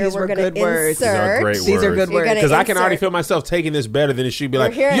is where we're going to insert. These are great words. These are good words. Because I can already feel myself taking this better than it should be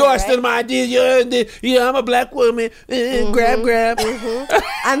like, you are still my idea. I'm a black woman. Grab.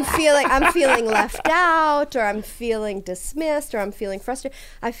 I'm feeling left out, or I'm feeling dismissed, or I'm feeling frustrated.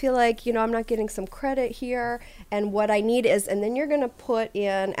 I feel like, I'm not getting some credit here. And what I need is, and then you're going to put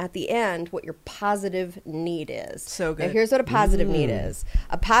in at the end what your positive need is. So good. Now, here's what a positive need is.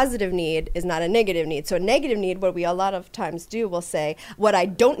 A positive need is not a negative need. So a negative need, what we a lot of times do, will say, what I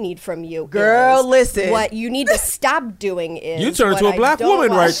don't need from you Girl, is. listen. What you need to stop doing is. You turn into what a black I don't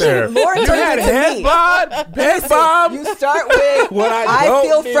woman want. right there. Lauren You turned had into head me. bob, head bob. You start with What I don't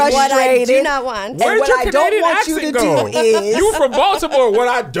feel need. frustrated. What I do not want. And Where'd what your I don't Canadian want you to accent go? do is You from Baltimore. What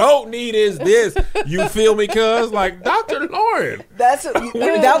I don't need is this. You feel me, cuz? Like, Dr. Lauren.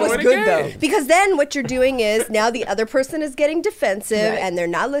 that was good though. Because then what you're doing is, now the other person is getting defensive, Right. and they're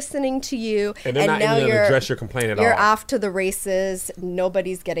not listening to you, And they're not now even gonna you're address your complaint at all. You're off to the races.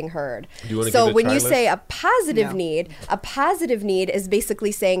 Nobody's getting heard. Do you wanna So give it a when try, you Liz? say a positive No. a positive need is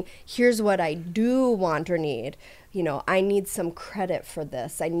basically saying, here's what I do want or need. I need some credit for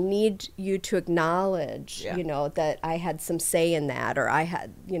this. I need you to acknowledge, that I had some say in that, or I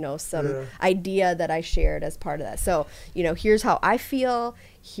had, some idea that I shared as part of that. So, here's how I feel.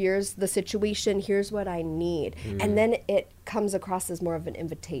 Here's the situation. Here's what I need. And then it comes across as more of an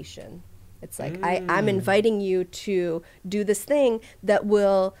invitation. It's like, I'm inviting you to do this thing that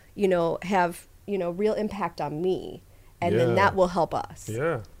will, have, real impact on me. And then that will help us.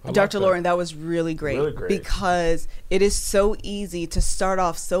 Yeah. Dr. Lauren, that was really great, Really great. because it is so easy to start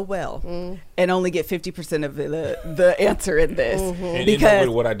off so well and only get 50% of the answer in this. And Because end up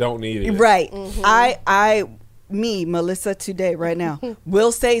with what I don't need. Is. right, me, Melissa, today, right now,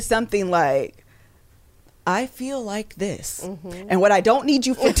 will say something like, I feel like this. And what I don't need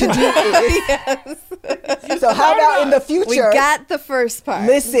you to do is, so how about in the future? We got the first part.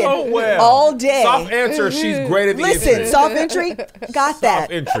 Listen, So well. all day. Soft answer, she's great at the Listen, entry. soft entry, got that.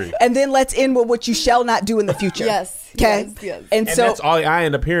 Soft entry. And then let's end with what you shall not do in the future. Yes. Okay. Yes. And And so that's all I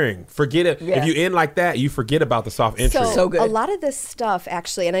end up hearing. Forget it. Yeah. If you end like that, you forget about the soft entry. So good. A lot of this stuff,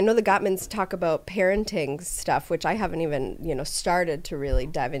 actually, and I know the Gottmans talk about parenting stuff, which I haven't even, started to really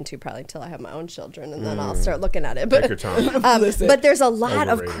dive into probably until I have my own children, and then I'll start looking at it. But, Take your time. but there's a lot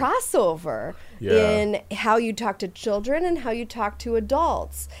of Overrated. crossover Yeah. in how you talk to children and how you talk to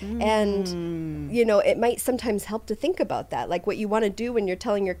adults. And, it might sometimes help to think about that. Like what you want to do when you're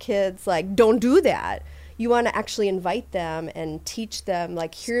telling your kids, like, don't do that. You want to actually invite them and teach them,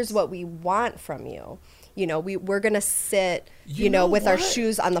 like, here's what we want from you. We're going to sit, know with our what?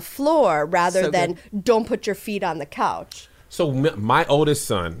 shoes on the floor rather So than don't put your feet on the couch. So my oldest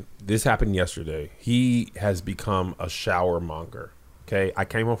son, this happened yesterday. He has become a shower monger. Okay, I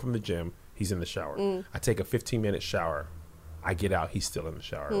came home from the gym. He's in the shower. I take a 15-minute shower. I get out. He's still in the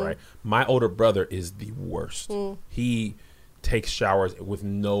shower. Right. My older brother is the worst. He takes showers with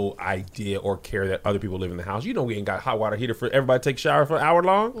no idea or care that other people live in the house. We ain't got hot water heater for everybody to take showers for an hour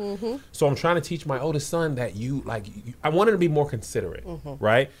long. So I'm trying to teach my oldest son that I want him to be more considerate,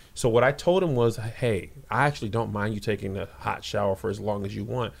 right? So what I told him was, hey, I actually don't mind you taking a hot shower for as long as you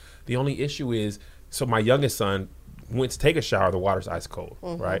want. The only issue is, so my youngest son went to take a shower, the water's ice cold,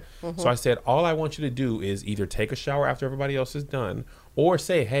 right? So I said, all I want you to do is either take a shower after everybody else is done, or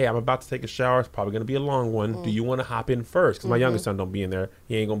say, hey, I'm about to take a shower. It's probably going to be a long one. Do you want to hop in first? Because my youngest son don't be in there.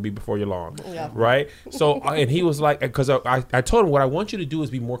 He ain't going to be before you're long, right? So, and he was like, because I told him, what I want you to do is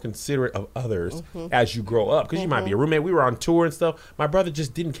be more considerate of others as you grow up. Because you might be a roommate. We were on tour and stuff. My brother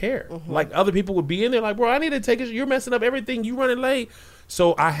just didn't care. Like other people would be in there like, bro, I need to take a you're messing up everything. You running late.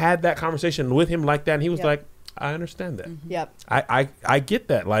 So I had that conversation with him like that. And he was like, I understand that. Yep. I get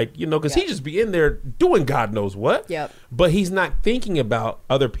that. Like, because he just be in there doing God knows what. Yep. But he's not thinking about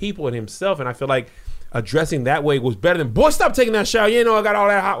other people and himself. And I feel like addressing that way was better than, boy, stop taking that shower. You know, I got all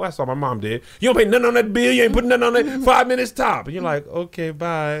that hot. That's all my mom did. You don't pay nothing on that bill. You ain't putting nothing on that 5 minutes top. And you're like, okay,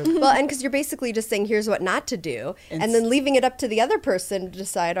 bye. Well, and because you're basically just saying, here's what not to do, and then leaving it up to the other person to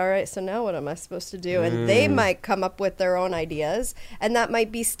decide, all right, so now what am I supposed to do? And they might come up with their own ideas, and that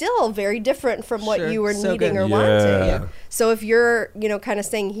might be still very different from what Sure. you were So needing good. or Yeah. wanting. Yeah. So if you're, kind of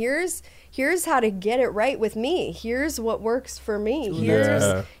saying, here's how to get it right with me. Here's what works for me.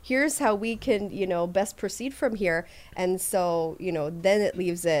 Here's how we can, best proceed from here. And so, then it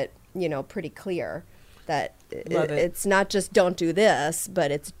leaves it, pretty clear that it's not just don't do this,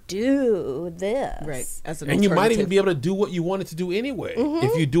 but it's do this. right, as an And you might even alternative. be able to do what you wanted to do anyway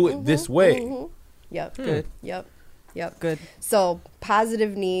if you do it this way. Yep. Good. Yep. Good. So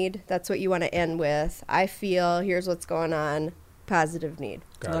positive need, that's what you want to end with. I feel, here's what's going on. Positive need.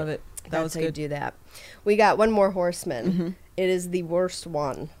 Got Love it. That That's was how you good. do that. We got one more horseman. It is the worst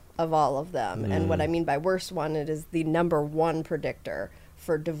one of all of them. And what I mean by worst one, it is the number one predictor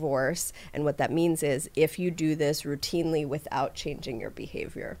for divorce. And what that means is if you do this routinely without changing your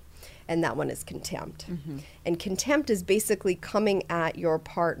behavior. And that one is contempt. And contempt is basically coming at your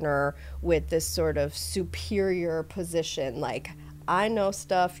partner with this sort of superior position, like, I know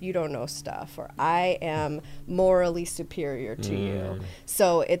stuff, you don't know stuff, or I am morally superior to you.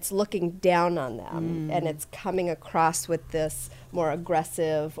 So it's looking down on them, and it's coming across with this more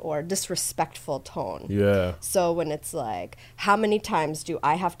aggressive or disrespectful tone. Yeah. So when it's like, how many times do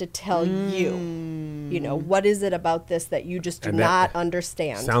I have to tell you, what is it about this that you just do And that not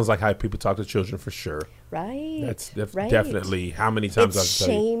understand? Sounds like how people talk to children for sure. Right. That's right. definitely how many times It's I've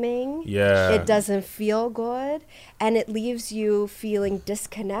told you. shaming. Yeah. It doesn't feel good. And it leaves you feeling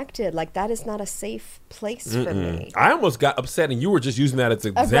disconnected. Like, that is not a safe place for me. I almost got upset, and you were just using that as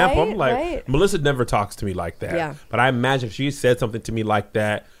an example. I'm like, right. Melissa never talks to me like that. Yeah. But I imagine if she said something to me like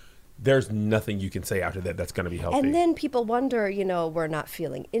that, there's nothing you can say after that that's going to be healthy. And then people wonder, we're not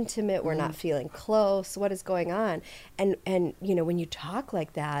feeling intimate. We're not feeling close. What is going on? And when you talk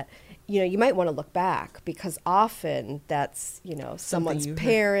like that, you might want to look back, because often that's, someone's you heard.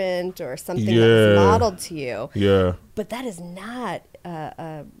 parent or something Yeah. that's modeled to you. Yeah. But that is not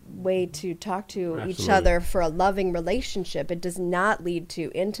way to talk to each Absolutely. other for a loving relationship. It does not lead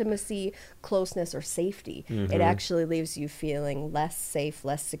to intimacy, closeness, or safety. It actually leaves you feeling less safe,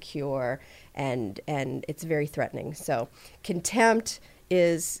 less secure, and it's very threatening. So contempt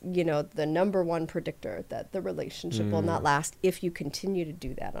is, the number one predictor that the relationship will not last if you continue to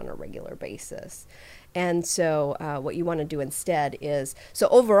do that on a regular basis. And so what you want to do instead is, so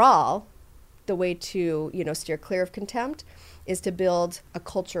overall, the way to, steer clear of contempt is to build a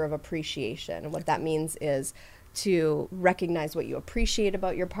culture of appreciation. And what that means is to recognize what you appreciate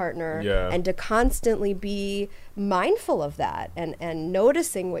about your partner and to constantly be mindful of that and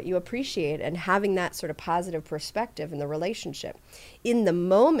noticing what you appreciate and having that sort of positive perspective in the relationship. In the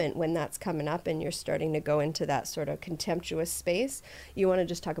moment when that's coming up and you're starting to go into that sort of contemptuous space, you want to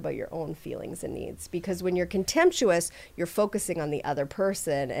just talk about your own feelings and needs, because when you're contemptuous, you're focusing on the other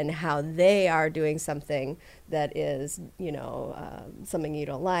person and how they are doing something that is, something you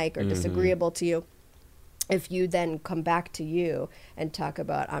don't like or disagreeable to you. If you then come back to you and talk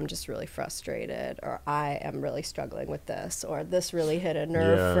about, I'm just really frustrated, or I am really struggling with this, or this really hit a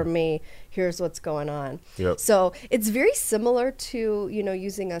nerve for me, here's what's going on. So it's very similar to,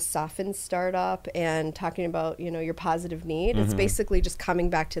 using a soften startup and talking about, your positive need. It's basically just coming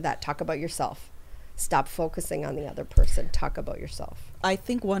back to that, talk about yourself. Stop focusing on the other person, talk about yourself. I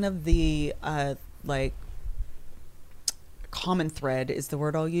think one of the, common thread is the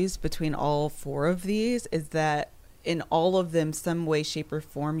word I'll use between all four of these is that in all of them, some way, shape, or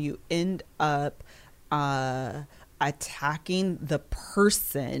form, you end up attacking the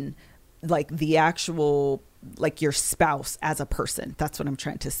person, like the actual, like your spouse as a person. That's what I'm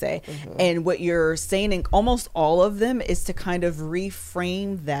trying to say. And what you're saying in almost all of them is to kind of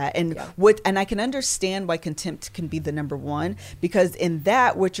reframe that. And and I can understand why contempt can be the number one, because in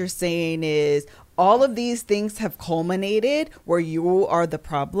that, what you're saying is, all of these things have culminated where you are the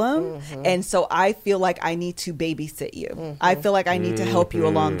problem. And so I feel like I need to babysit you. I feel like I need to help you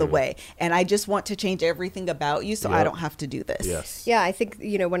along the way. And I just want to change everything about you so I don't have to do this. Yeah, I think,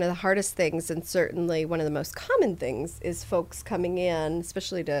 one of the hardest things, and certainly one of the most common things, is folks coming in,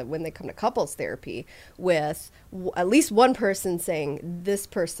 especially when they come to couples therapy, with at least one person saying, this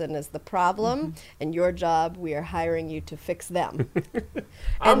person is the problem, and your job, we are hiring you to fix them.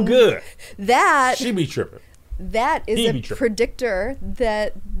 I'm good. She be tripping. That is a predictor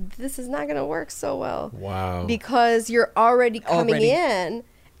that this is not going to work so well. Wow. Because you're already coming in,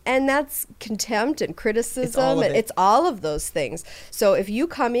 and that's contempt and criticism. It's all of those things. So if you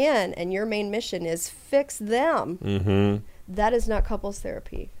come in and your main mission is fix them, that is not couples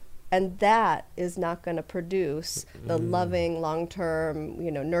therapy. And that is not going to produce the loving, long-term,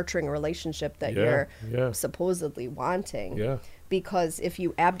 nurturing relationship that you're supposedly wanting. Because if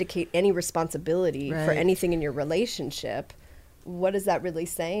you abdicate any responsibility for anything in your relationship, what is that really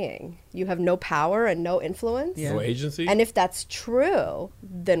saying? You have no power and no influence? No agency? And if that's true,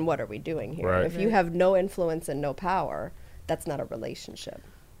 then what are we doing here? If you have no influence and no power, that's not a relationship.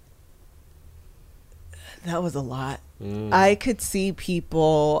 That was a lot. I could see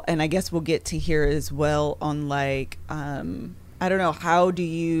people, and I guess we'll get to here as well, on I don't know, how do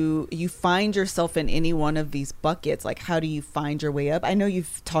you find yourself in any one of these buckets? Like, how do you find your way up? I know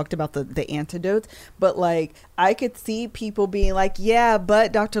you've talked about the antidotes, but I could see people being like, yeah,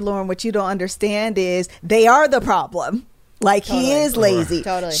 but Dr. Lauren, what you don't understand is they are the problem. He is lazy.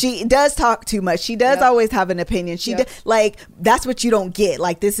 She does talk too much. She does always have an opinion. She that's what you don't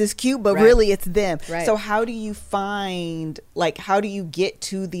get. This is cute, but really it's them. So how do you find, how do you get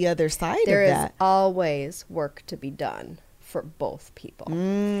to the other side of that? There is always work to be done for both people.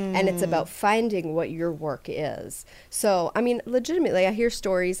 And it's about finding what your work is. So, legitimately, I hear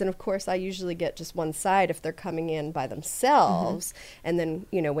stories, and of course, I usually get just one side if they're coming in by themselves. And then,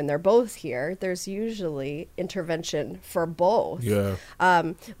 when they're both here, there's usually intervention for both.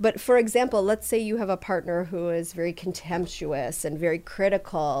 But for example, let's say you have a partner who is very contemptuous and very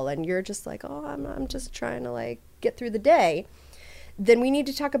critical, and you're just like, oh, I'm just trying to get through the day. Then we need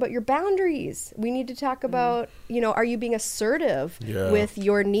to talk about your boundaries. We need to talk about, are you being assertive with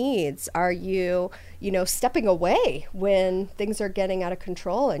your needs? Are you, stepping away when things are getting out of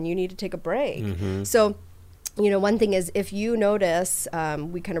control and you need to take a break? So, one thing is, if you notice,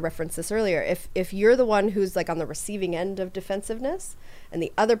 we kind of referenced this earlier, if you're the one who's on the receiving end of defensiveness, and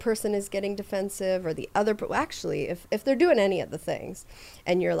the other person is getting defensive, or the other, actually, if they're doing any of the things,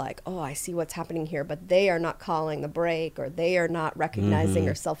 and you're like, oh, I see what's happening here, but they are not calling the break, or they are not recognizing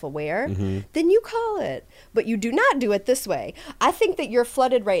or self-aware, then you call it. But you do not do it this way. I think that you're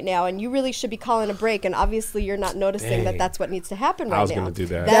flooded right now, and you really should be calling a break, and obviously you're not noticing that that's what needs to happen right now. I was going to do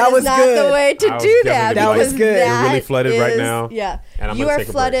that. That was not good. the way to do that. That was because good. You're really flooded right now. Yeah. And I'm You gonna are take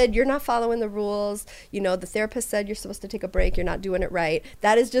a break. flooded. You're not following the rules. You know, the therapist said you're supposed to take a break. You're not doing it right.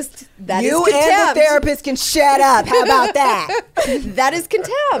 That is contempt. You and the therapist can shut up. How about that? That is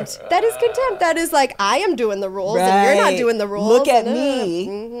contempt. That is contempt. That is like, I am doing the rules and you're not doing the rules. Look at and,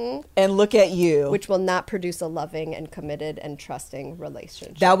 me and look at you. Which will not produce a loving and committed and trusting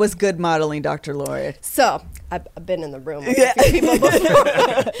relationship. That was good modeling, Dr. Lloyd. So, I've been in the room with a few people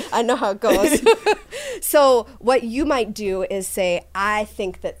before. I know how it goes. So, what you might do is say, I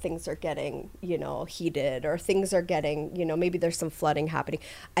think that things are getting, heated, or things are getting, maybe there's some flooding happening.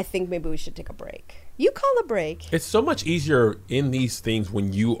 I think maybe we should take a break. You call a break. It's so much easier in these things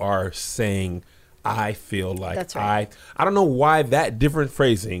when you are saying, I feel like. That's right. I don't know why that different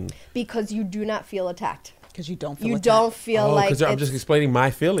phrasing. Because you do not feel attacked. Because you don't feel You attacked. don't feel like because I'm just explaining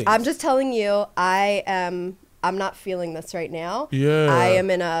my feelings. I'm just telling you, I'm not feeling this right now. Yeah. I am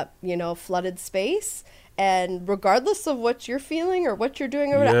in a, flooded space. And regardless of what you're feeling or what you're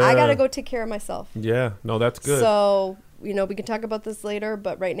doing or whatever, I got to go take care of myself. Yeah. No, that's good. So, we can talk about this later,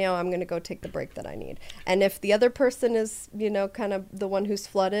 but right now I'm going to go take the break that I need. And if the other person is, kind of the one who's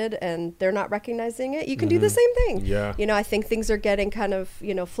flooded and they're not recognizing it, you can do the same thing. Yeah. I think things are getting kind of,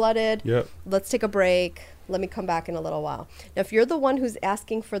 flooded. Yep. Let's take a break. Let me come back in a little while. Now, if you're the one who's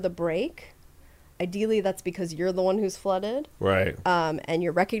asking for the break, ideally that's because you're the one who's flooded. Right. And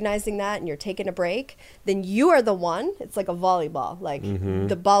you're recognizing that and you're taking a break, then you are the one. It's like a volleyball. Like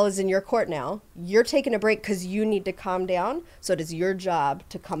the ball is in your court now. You're taking a break because you need to calm down. So it is your job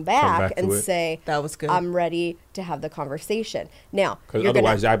to come back and say, that was good. I'm ready to have the conversation. Now, Because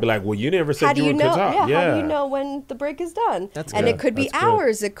otherwise I'd be like, well, you never said you were cut off. Yeah, how do you know when the break is done? That's and good. it could be That's good.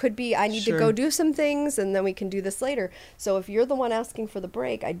 hours. It could be I need to Sure. go do some things and then we can do this later. So if you're the one asking for the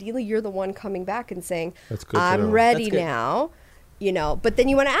break, ideally you're the one coming back and saying, That's good to I'm know. ready That's good. now. But then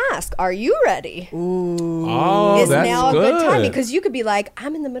you want to ask, are you ready? Oh, Is that's now a good time? good. Because you could be like,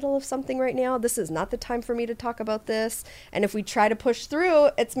 I'm in the middle of something right now. This is not the time for me to talk about this. And if we try to push through,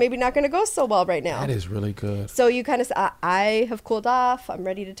 it's maybe not going to go so well right now. That is really good. So you kind of say, I have cooled off. I'm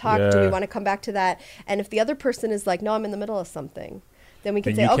ready to talk. Do we Yeah. want to come back to that? And if the other person is like, no, I'm in the middle of something, then we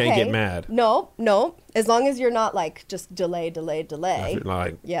can Then say, you can't okay. get mad. No. As long as you're not like just delay.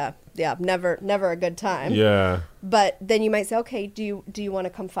 Like, Yeah. Never a good time. yeah. But then you might say, okay, do you want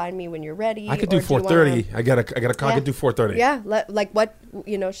to come find me when you're ready? I could do Or you 4:30. wanna- I got a call. I could do 4:30. Yeah. Like what,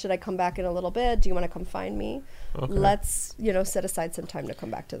 should I come back in a little bit? Do you want to come find me? Okay. Let's, set aside some time to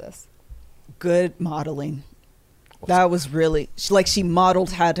come back to this. Good modeling. That was really she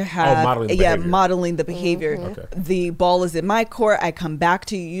modeled how to have modeling the behavior. modeling the behavior. Okay. The ball is in my court. I come back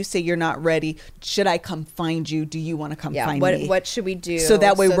to you. You say you're not ready. Should I come find you? Do you want to come find me? What should we do So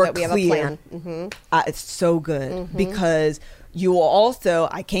that way we're we have clear. a plan? Mm-hmm. It's so good because you will also,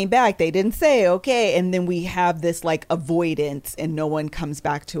 I came back, they didn't say, okay. And then we have this like avoidance and no one comes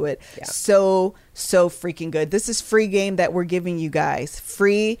back to it. Yeah. So freaking good. This is free game that we're giving you guys.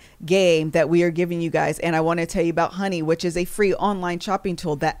 Free game that we are giving you guys. And I want to tell you about Honey, which is a free online shopping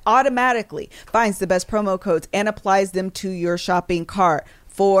tool that automatically finds the best promo codes and applies them to your shopping cart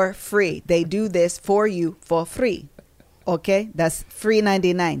for free. They do this for you for free. Okay, that's free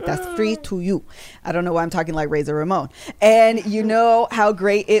 99. That's free to you. I don't know why I'm talking like Razor Ramon. And you know how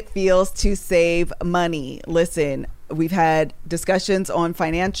great it feels to save money. Listen, we've had discussions on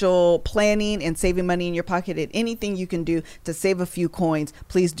financial planning and saving money in your pocket, and anything you can do to save a few coins,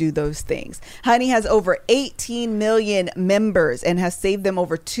 please do those things. Honey has over 18 million members and has saved them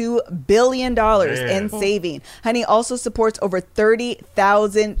over $2 billion in saving. Honey also supports over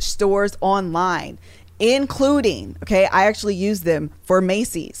 30,000 stores online, including, I actually use them for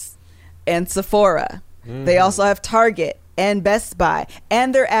Macy's and Sephora. They also have Target and Best Buy,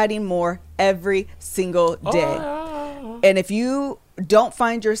 and they're adding more every single day. And if you don't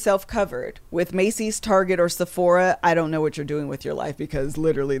find yourself covered with Macy's, Target, or Sephora, I don't know what you're doing with your life, because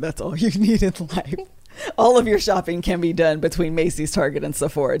literally that's all you need in life. All of your shopping can be done between Macy's, Target, and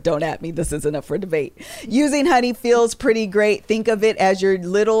Sephora. Don't at me. This isn't up for debate. Using Honey feels pretty great. Think of it as your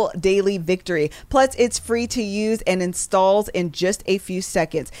little daily victory. Plus, it's free to use and installs in just a few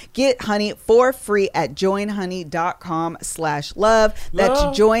seconds. Get Honey for free at joinhoney.com/love. That's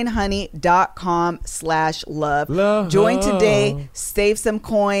joinhoney.com/love. Join today. Save some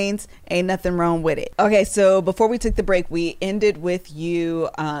coins. Ain't nothing wrong with it. Okay, so before we took the break, we ended with you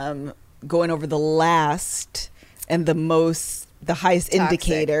going over the last and the highest Toxic,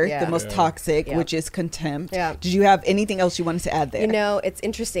 indicator, yeah. the most toxic, Yeah. which is contempt. Yeah. Did you have anything else you wanted to add there? It's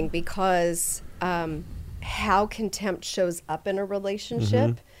interesting because how contempt shows up in a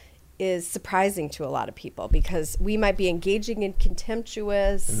relationship is surprising to a lot of people because we might be engaging in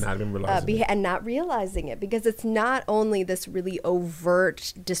contemptuous And not even realizing it. and not realizing it, because it's not only this really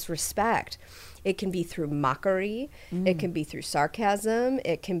overt disrespect. It can be through mockery. It can be through sarcasm.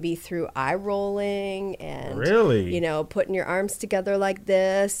 It can be through eye rolling and, Really? you know, putting your arms together like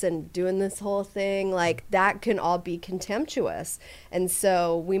this and doing this whole thing. Like, that can all be contemptuous. And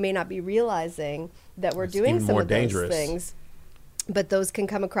so we may not be realizing that we're It's doing even some more of those dangerous. things. But those can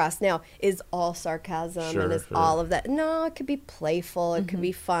come across. Now, is all sarcasm and is Sure. all of that? No, it could be playful. It could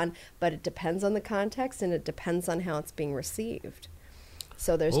be fun. But it depends on the context and it depends on how it's being received.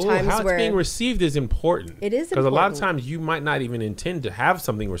 So there's times how where it's being received is important. It is because a lot of important. times you might not even intend to have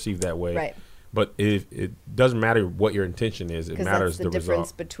something received that way. Right. But it doesn't matter what your intention is. It because matters that's the the difference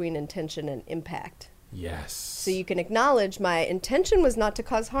result. between intention and impact. Yes. So you can acknowledge my intention was not to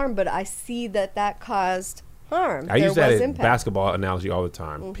cause harm, but I see that that caused harm. I use that was as impact. basketball analogy all the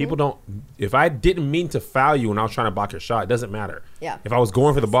time. People don't. If I didn't mean to foul you when I was trying to block your shot, it doesn't matter. Yeah. If I was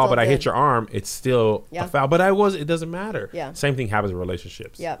going for the ball, Still but I hit did. your arm, it's still Yeah. a foul. But I was. It doesn't matter. Yeah. Same thing happens in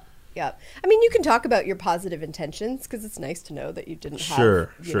relationships. Yep. Yep. I mean, you can talk about your positive intentions because it's nice to know that you didn't have, Sure.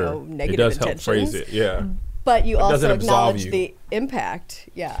 you Sure. know, negative it does intentions. help phrase it. Yeah. But you It also doesn't absolve acknowledge you. the impact.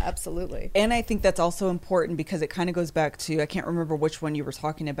 Yeah, absolutely. And I think that's also important because it kind of goes back to, I can't remember which one you were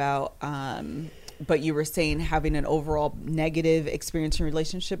talking about, but you were saying having an overall negative experience in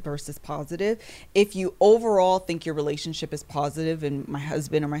relationship versus positive. If you overall think your relationship is positive and my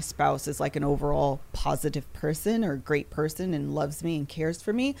husband or my spouse is like an overall positive person or a great person and loves me and cares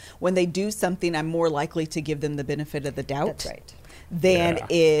for me, when they do something, I'm more likely to give them the benefit of the doubt. That's right. Than Yeah.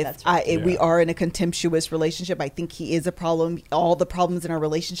 if That's right. if we Yeah. are in a contemptuous relationship. I think he is a problem. All the problems in our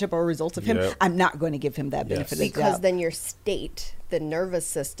relationship are a result of him. Yep. I'm not going to give him that benefit of the Because doubt. then your state, the nervous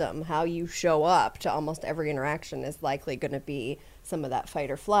system, how you show up to almost every interaction is likely going to be some of that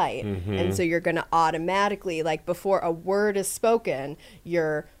fight or flight. And so you're going to automatically, like before a word is spoken,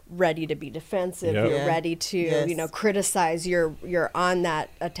 you're ready to be defensive. Yep. You're Yeah. ready to, Yes. you know, criticize. You're on that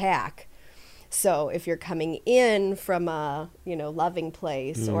attack. So if you're coming in from a, you know, loving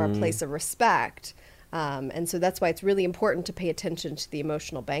place or a place of respect, and so that's why it's really important to pay attention to the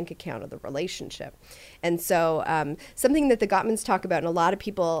emotional bank account of the relationship. And so something that the Gottmans talk about and a lot of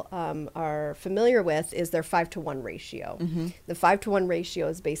people are familiar with is their 5-to-1 ratio. The 5-to-1 ratio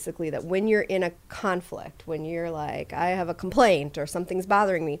is basically that when you're in a conflict, when you're like, I have a complaint or something's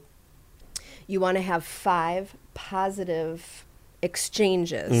bothering me, you want to have 5 positive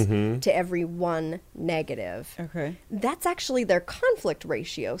exchanges to every 1 negative. Okay. That's actually their conflict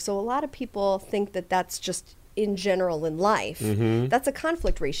ratio. So a lot of people think that that's just in general in life. That's a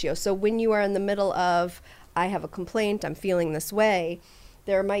conflict ratio. So when you are in the middle of, I have a complaint, I'm feeling this way,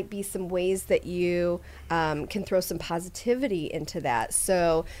 there might be some ways that you can throw some positivity into that.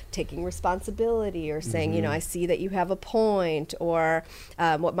 So taking responsibility or saying, you know, I see that you have a point, or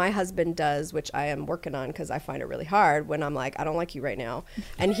what my husband does, which I am working on because I find it really hard when I'm like, I don't like you right now.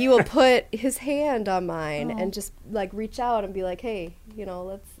 And he will put his hand on mine and just like reach out and be like, hey, you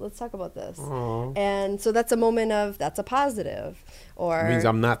know, let's talk about this. And so that's a moment of, that's a positive. Or Means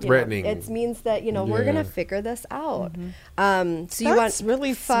I'm not you know, threatening. it means that, you know, we're Yeah. going to figure this out. So you That's want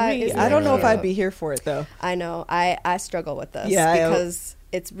really sweet. isn't I don't it know if cute? I'd be here for it though. I know. I struggle with this Yeah, because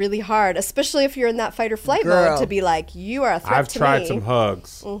it's really hard, especially if you're in that fight or flight Girl. mode, to be like, you are a threat I've to tried me. some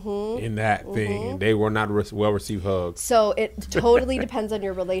hugs in that thing, and they were not well received hugs. So it totally depends on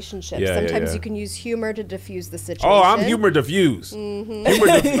your relationship. Yeah, Sometimes yeah. you can use humor to diffuse the situation. Oh, I'm humor diffused.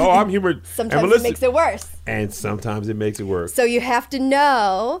 I'm humor. Sometimes and it makes it worse. And sometimes it makes it worse. So you have to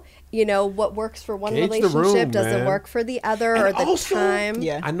know, you know, what works for one Gauge the relationship room, doesn't man. work for the other, And or the also- time.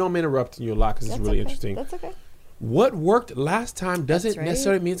 Yeah. I know I'm interrupting you a lot because it's That's really okay. interesting. That's okay. What worked last time doesn't That's right.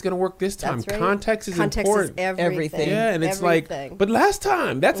 necessarily mean it's going to work this time. That's right. Context is Context important. is everything. Everything. Yeah, and it's Everything. like, but last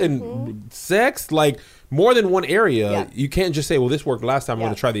time, that's in sex, like more than one area. Yeah. You can't just say, well, this worked last time, I'm Yeah.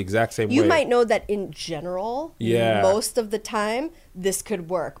 going to try the exact same You way. might know that in general, Yeah. most of the time, this could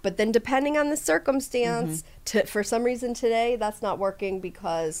work. But then depending on the circumstance, for some reason today, that's not working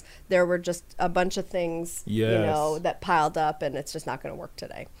because there were just a bunch of things, you know, Yes. that piled up and it's just not going to work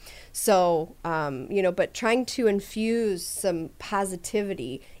today. So, you know, but trying to infuse some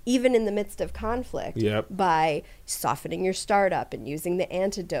positivity, even in the midst of conflict, Yep. by softening your startup and using the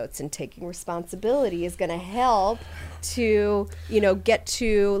antidotes and taking responsibility is going to help to, you know, get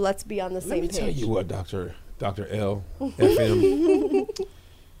to, let's be on the Let same me page. tell you what, Dr. L. FM.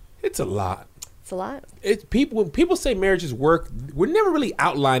 It's a lot. It's a lot. When people say marriages work, we're never really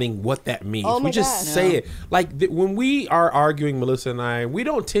outlining what that means. Oh my we just gosh. say No. it. Like when we are arguing, Melissa and I, we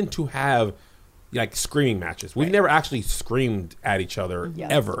don't tend to have like screaming matches. We've never actually screamed at each other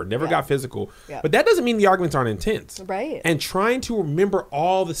ever. Never got physical. Yeah. But that doesn't mean the arguments aren't intense. Right. And trying to remember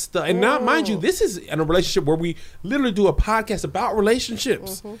all the stuff. And now, mind you, this is in a relationship where we literally do a podcast about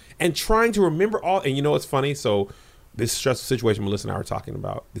relationships and trying to remember all. And you know what's funny? So this stressful situation Melissa and I were talking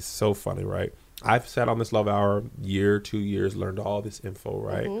about, this is so funny, right? I've sat on this Love Hour 2 years, learned all this info,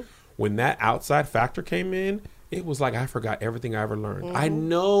 right? When that outside factor came in, it was like I forgot everything I ever learned. I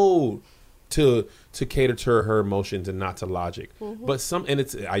know to cater to her emotions and not to logic. But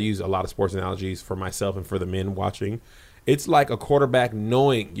I use a lot of sports analogies for myself and for the men watching. It's like a quarterback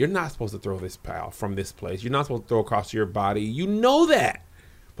knowing you're not supposed to throw this foul from this place. You're not supposed to throw across your body. You know that.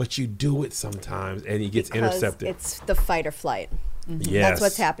 But you do it sometimes and he gets intercepted. It's the fight or flight. Yes. That's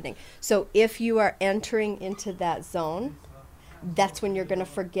what's happening. So if you are entering into that zone, that's when you're going to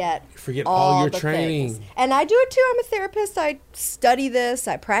forget all your the training. Things. And I do it too. I'm a therapist. I study this.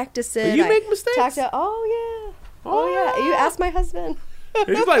 I practice it. But you make mistakes. Oh yeah. You ask my husband.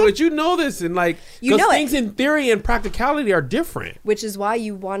 It's like, but you know this, and like, because things it. in theory and practicality are different. Which is why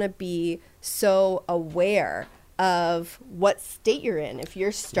you want to be so aware of what state you're in. If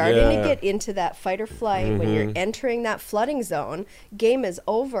you're starting to get into that fight or flight, when you're entering that flooding zone, game is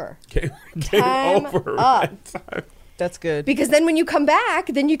over. Game Time over. up. Right? That's good. Because then when you come back,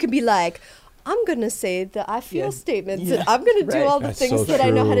 then you can be like, I'm going to say the I feel statements and I'm going to do all the things that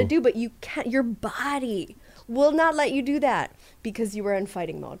I know how to do. But you can't, your body will not let you do that because you were in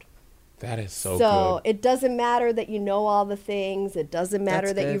fighting mode. That is so So good. it doesn't matter that you know all the things. It doesn't matter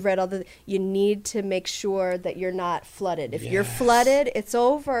That's that good. you've read all the. You need to make sure that you're not flooded. If you're flooded, it's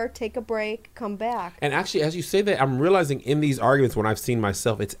over. Take a break. Come back. And actually, as you say that, I'm realizing in these arguments when I've seen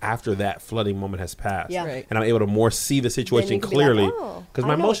myself, it's after that flooding moment has passed. Yeah. Right. And I'm able to more see the situation can be like, clearly. oh, Because I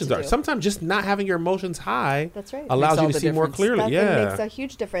my know what emotions to are. do. Sometimes just not having your emotions high That's right. allows Makes you all to the see more difference. clearly. That makes a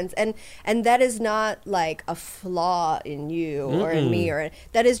huge difference, and that is not like a flaw in you or in me, or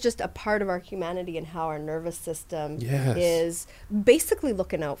that is just a part of our humanity and how our nervous system is basically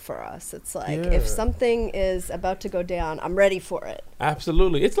looking out for us. It's like if something is about to go down, I'm ready for it.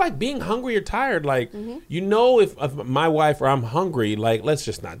 Absolutely. It's like being hungry or tired. Like, you know, if my wife or I'm hungry, like, let's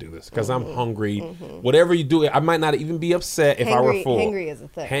just not do this because I'm hungry. Whatever you do, I might not even be upset if I were full. Hangry is a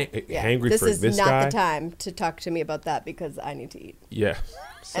thing. Hangry this for is this not guy. the time to talk to me about that because I need to eat. Yeah.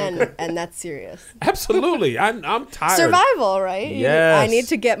 And that's serious. Absolutely. I'm tired. Survival, right? Yes. I need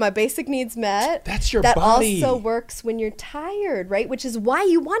to get my basic needs met. That's your that body. That also works when you're tired, right? Which is why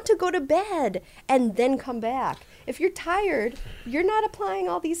you want to go to bed and then come back. If you're tired, you're not applying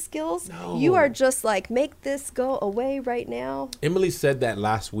all these skills. No. You are just like, make this go away right now. Emily said that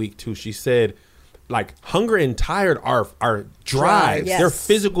last week too. She said, like, hunger and tired are drives. Yes. They're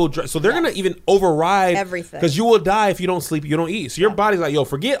physical drives. So they're going to even override Everything. Because you will die if you don't sleep, you don't eat. So your body's like, yo,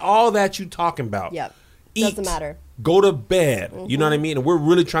 forget all that you talking about. Yep. Eat. Doesn't matter. Go to bed. You know what I mean? And we're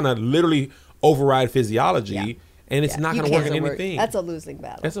really trying to literally override physiology. Yeah. And it's not You going to work in can't. anything. That's a losing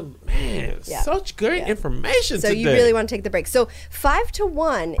battle. That's such great information So today. you really want to take the break. So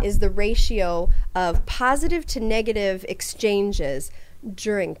 5-to-1 is the ratio of positive to negative exchanges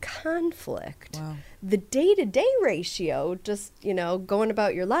during conflict. Wow. The day-to-day ratio, just, going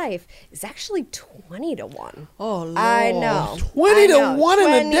about your life, is actually 20-to-1. Oh, Lord. I know. 20 to 1 in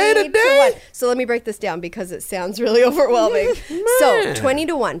a 20 day-to-day? to 1. So let me break this down because it sounds really overwhelming. So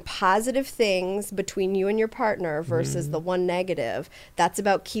 20-to-1, positive things between you and your partner versus the one negative. That's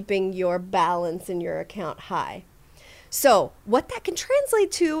about keeping your balance in your account high. So what that can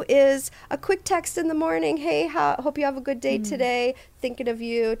translate to is a quick text in the morning. Hey, hope you have a good day today. Thinking of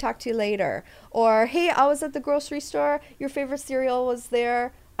you. Talk to you later. Or, hey, I was at the grocery store. Your favorite cereal was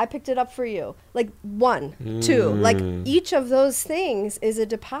there. I picked it up for you. Like 1, 2. Like each of those things is a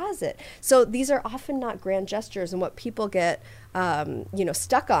deposit. So these are often not grand gestures. And what people get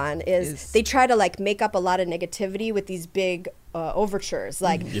stuck on is they try to like make up a lot of negativity with these big overtures.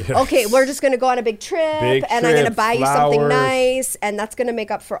 Like, okay, we're just going to go on a big trip and I'm going to buy you something nice. And that's going to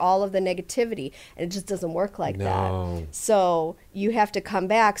make up for all of the negativity. And it just doesn't work like that. So you have to come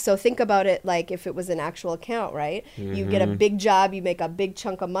back. So think about it like if it was an actual account, right? You get a big job, you make a big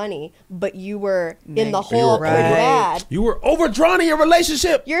chunk of money, but you were in the hole pretty bad. You were overdrawn in your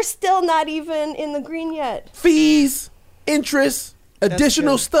relationship. You're still not even in the green yet. Fees, interest,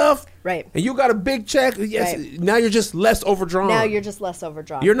 additional stuff. Right. And you got a big check. Yes. Right. Now you're just less overdrawn. Now you're just less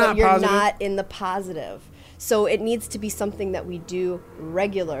overdrawn. You're not but you're positive. not in the positive. So it needs to be something that we do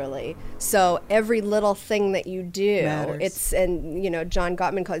regularly. So every little thing that you do, Matters. John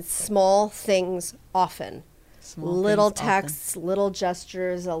Gottman calls it small things often. little things often. texts, little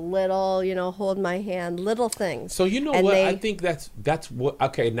gestures, a little, hold my hand, little things. So you know And what? I think that's what.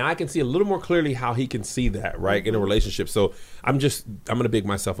 Okay, now I can see a little more clearly how he can see that, right, in a relationship. So I'm gonna big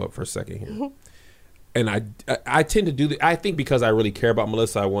myself up for a second here. And I tend to do I think because I really care about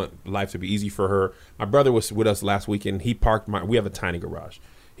Melissa, I want life to be easy for her. My brother was with us last weekend. He parked we have a tiny garage.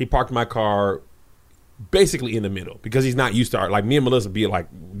 He parked my car basically in the middle because he's not used to like me and Melissa be like,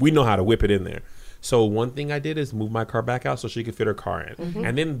 we know how to whip it in there. So one thing I did is move my car back out so she could fit her car in.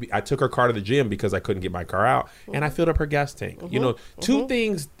 And then I took her car to the gym because I couldn't get my car out. And I filled up her gas tank. Two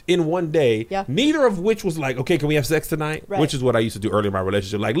things in one day, neither of which was like, okay, can we have sex tonight? Right. Which is what I used to do early in my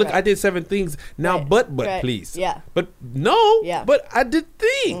relationship. Like, look, I did 7 things. Now, but please. Yeah. But no, Yeah. but I did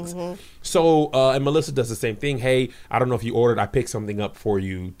things. So, and Melissa does the same thing. Hey, I don't know if you ordered, I picked something up for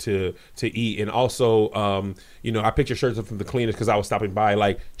you to eat. And also, I picked your shirts up from the cleaners because I was stopping by.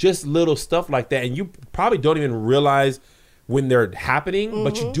 Like, just little stuff like that. And you probably don't even realize when they're happening,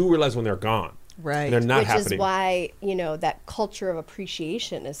 but you do realize when they're gone. Right. And they're not Which happening. is why, that culture of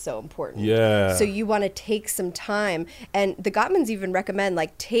appreciation is so important. Yeah. So you want to take some time. And the Gottmans even recommend,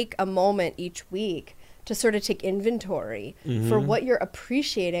 like, take a moment each week to sort of take inventory for what you're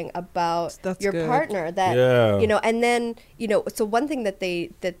appreciating about your good. partner. That, and then, so one thing that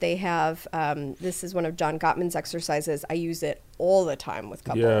they have, this is one of John Gottman's exercises. I use it all the time with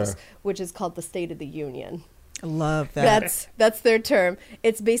couples, which is called the State of the Union. I love that. That's their term.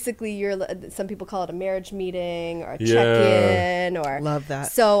 It's basically some people call it a marriage meeting or a check-in or love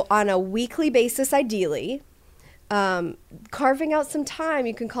that. So on a weekly basis, ideally, carving out some time,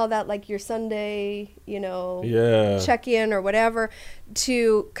 you can call that like your Sunday, check-in or whatever,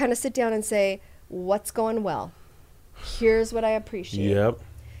 to kind of sit down and say, what's going well? Here's what I appreciate. Yep.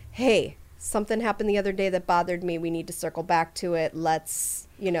 Hey, something happened the other day that bothered me. We need to circle back to it. Let's,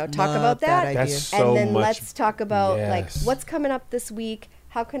 talk Love about that. idea. That's so And then much- let's talk about like Yes. what's coming up this week.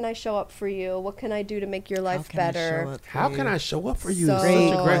 How can I show up for you? What can I do to make your life better? How can I show up for you? So, It's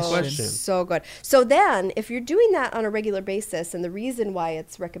such a great question. So good. So then, if you're doing that on a regular basis, and the reason why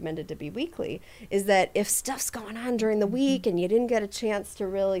it's recommended to be weekly is that if stuff's going on during the week and you didn't get a chance to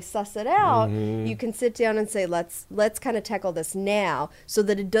really suss it out, you can sit down and say, let's kind of tackle this now so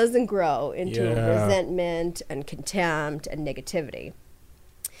that it doesn't grow into resentment and contempt and negativity.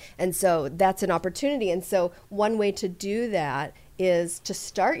 And so that's an opportunity. And so one way to do that is to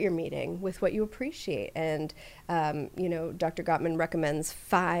start your meeting with what you appreciate. And, Dr. Gottman recommends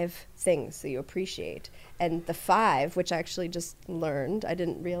 5 things that you appreciate. And the 5, which I actually just learned, I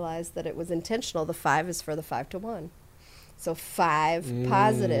didn't realize that it was intentional. The 5 is for the 5 to 1. So 5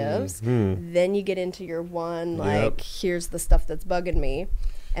 positives. Then you get into your 1, like, here's the stuff that's bugging me.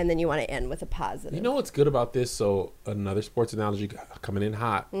 And then you want to end with a positive. You know what's good about this? So another sports analogy coming in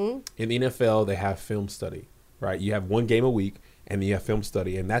hot. In the NFL, they have film study, right? You have 1 game a week, and then you have film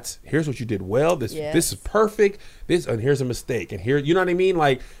study, and here's what you did well. This is perfect. And here's a mistake, and here, you know what I mean?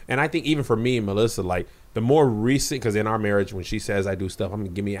 Like, and I think even for me and Melissa, like the more recent, because in our marriage, when she says I do stuff, I'm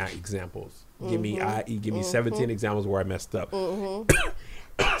gonna give me examples. Give me 17 examples where I messed up.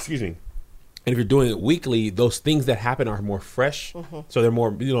 Excuse me. And if you're doing it weekly, those things that happen are more fresh. So they're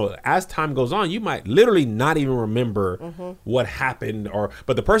more, as time goes on, you might literally not even remember what happened.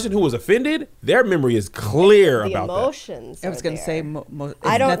 But the person who was offended, their memory is clear about the emotions. I was going to say,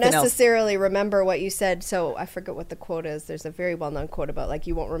 I don't necessarily remember what you said. So I forget what the quote is. There's a very well-known quote about, like,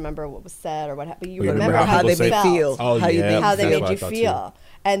 you won't remember what was said or what happened. You remember how they felt. How they made you feel.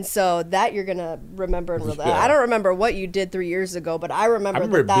 And so that you're going to remember in real time. I don't remember what you did 3 years ago, but I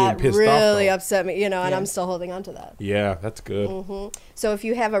remember that really upset me, and I'm still holding on to that. Yeah, that's good. So if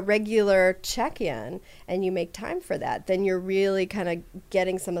you have a regular check-in and you make time for that, then you're really kind of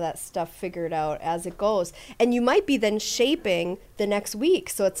getting some of that stuff figured out as it goes. And you might be then shaping the next week.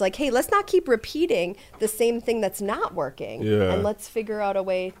 So it's like, hey, let's not keep repeating the same thing that's not working. And let's figure out a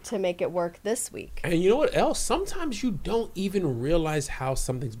way to make it work this week. And you know what else? Sometimes you don't even realize how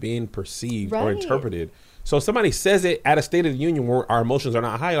something's being perceived or interpreted. So somebody says it at a State of the Union where our emotions are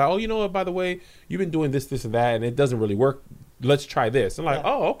not high. Like, oh, you know what, by the way, you've been doing this, and that, and it doesn't really work. Let's try this. I'm like,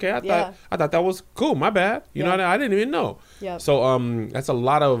 oh, okay. I thought that was cool. My bad. You know, I didn't even know. So that's a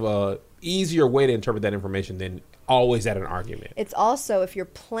lot of easier way to interpret that information than always at an argument. It's also, if you're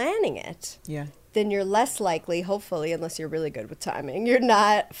planning it, then you're less likely, hopefully, unless you're really good with timing, you're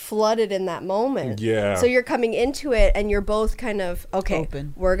not flooded in that moment. So you're coming into it and you're both kind of, okay,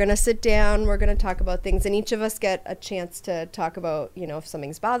 open. We're going to sit down, we're going to talk about things, and each of us get a chance to talk about, if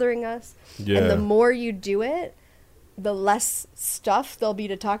something's bothering us. And the more you do it, the less stuff there'll be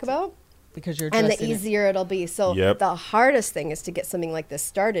to talk about. because you're and the addressing it. easier it'll be. So Yep. the hardest thing is to get something like this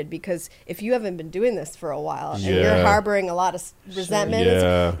started, because if you haven't been doing this for a while and Yeah. you're harboring a lot of resentment,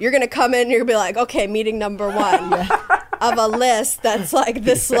 Yeah. you're going to come in and you're going to be like, okay, meeting number 1 of a list that's like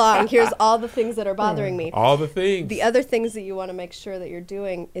this long. Here's all the things that are bothering me. All the things. The other things that you want to make sure that you're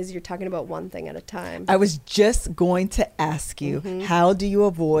doing is you're talking about one thing at a time. I was just going to ask you, how do you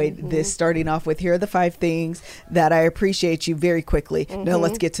avoid this starting off with, here are the 5 things that I appreciate you, very quickly. Now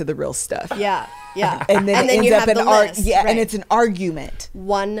let's get to the real stuff. Yeah. And then it you ends up have in the list, and right. it's an argument.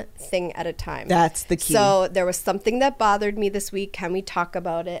 One thing at a time. That's the key. So there was something that bothered me this week. Can we talk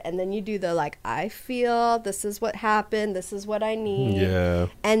about it? And then you do the like, I feel this is what happened. This is what I need. Yeah.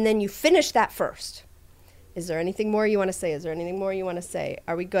 And then you finish that first. Is there anything more you want to say? Is there anything more you want to say?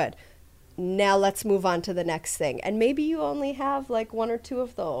 Are we good? Now let's move on to the next thing. And maybe you only have like 1 or 2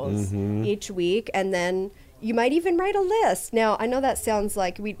 of those each week. And then you might even write a list. Now, I know that sounds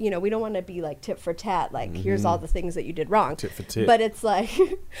like we don't want to be like tit for tat, like here's all the things that you did wrong. Tit for tit. But it's like,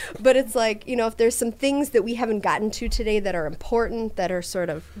 if there's some things that we haven't gotten to today that are important, that are sort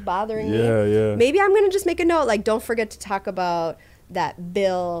of bothering me. Yeah. Maybe I'm going to just make a note, like, don't forget to talk about that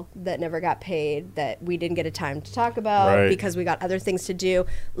bill that never got paid that we didn't get a time to talk about Right. because we got other things to do.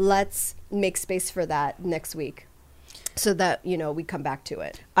 Let's make space for that next week, so that, we come back to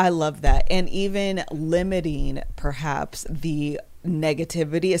it. I love that. And even limiting perhaps the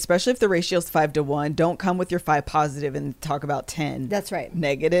negativity, especially if the ratio is 5 to 1, don't come with your 5 positive and talk about 10 That's right.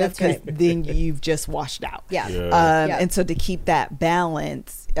 negative, That's because right. then you've just washed out. Yeah. Yeah. And so to keep that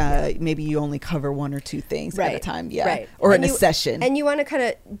balance, maybe you only cover 1 or 2 things at a time. Yeah. Right. Or And in a session. And you want to kind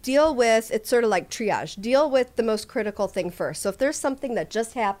of deal with, it's sort of like triage, deal with the most critical thing first. So if there's something that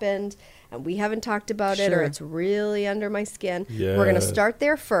just happened and we haven't talked about it, or Sure. it's really under my skin, Yeah. we're going to start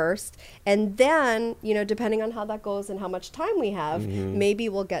there first. And then, depending on how that goes and how much time we have, maybe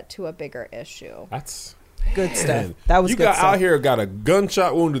we'll get to a bigger issue. That's Good stuff. That was you good got stuff. out here, got a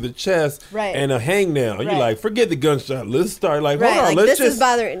gunshot wound to the chest, Right. and a hangnail. You're Right. like, forget the gunshot. Let's start. Like, Right, hold on, like let's this just is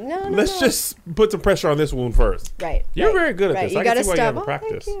bothering. No, let's just put some pressure on this wound first. Right. You're right, very good at right. this. You I got can to see why you stop. haven't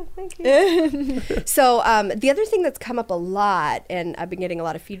practiced. Thank you. So the other thing that's come up a lot, and I've been getting a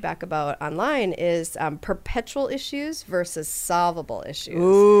lot of feedback about online, is perpetual issues versus solvable issues.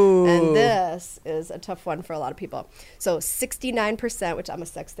 Ooh. And this is a tough one for a lot of people. So 69%, which I'm a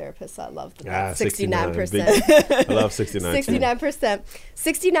sex therapist, so I love that. 69%. I love 69. 69%.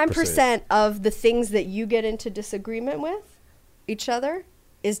 69% of the things that you get into disagreement with each other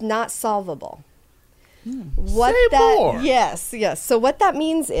is not solvable. What Say that more. Yes. So what that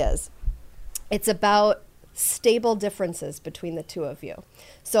means is it's about stable differences between the two of you.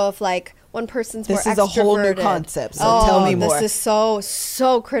 So if like one person's This more is a whole new extroverted- concept, so tell me more. This is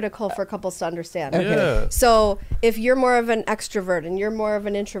so critical for couples to understand. Okay. Yeah. So if you're more of an extrovert and you're more of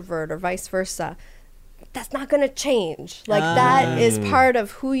an introvert, or vice versa, that's not going to change. Like that is part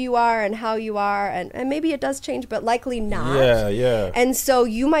of who you are and how you are, and maybe it does change, but likely not. Yeah. And so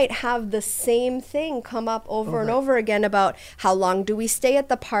you might have the same thing come up over and over again about how long do we stay at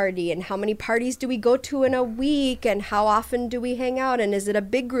the party, and how many parties do we go to in a week, and how often do we hang out, and is it a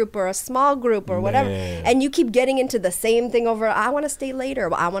big group or a small group or whatever. Man. And you keep getting into the same thing over, I want to stay later,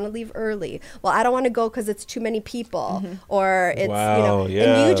 well, I want to leave early, well, I don't want to go because it's too many people, or it's, Wow, and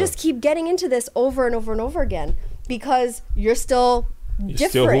yeah. you just keep getting into this over and over and over again because you're still different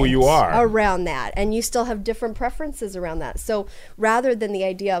still who you are. around that, and you still have different preferences around that. So rather than the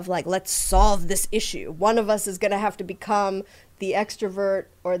idea of like, let's solve this issue, one of us is going to have to become the extrovert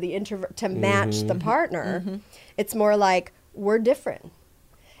or the introvert to match the partner, it's more like, we're different.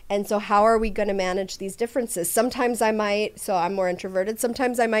 And so how are we going to manage these differences? Sometimes I might, so I'm more introverted,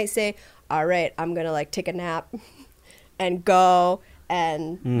 sometimes I might say, all right, I'm going to like take a nap and go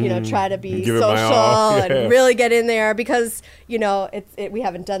and, try to be Give it my social all. Yeah. and really get in there because, we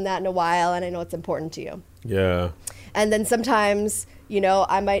haven't done that in a while, and I know it's important to you. Yeah. And then sometimes,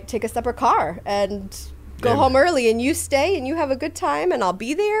 I might take a separate car and go Yeah. home early, and you stay and you have a good time, and I'll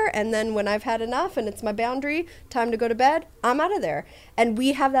be there. And then when I've had enough and it's my boundary, time to go to bed, I'm out of there. And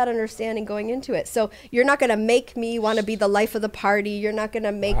we have that understanding going into it. So you're not going to make me want to be the life of the party. You're not going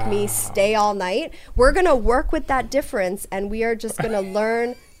to make me stay all night. We're going to work with that difference, and we are just going to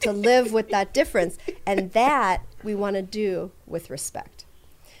learn to live with that difference. And that we want to do with respect.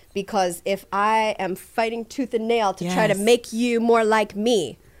 Because if I am fighting tooth and nail to try to Yes. make you more like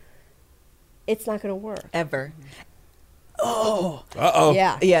me, it's not going to work. Ever. Uh-oh.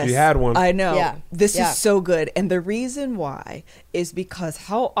 Yeah. Yes. You had one. I know. Yeah. This Yeah. is so good. And the reason why is because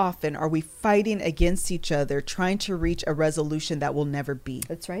how often are we fighting against each other, trying to reach a resolution that will never be?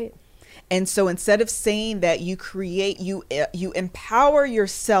 That's right. And so instead of saying that, you empower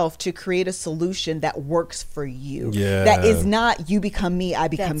yourself to create a solution that works for you. Yeah. That is not you become me, I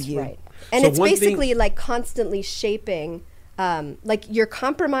become That's you. right. And So it's basically like constantly shaping. Like your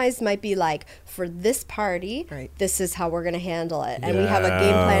compromise might be like, for this party, Right. this is how we're going to handle it. And we have a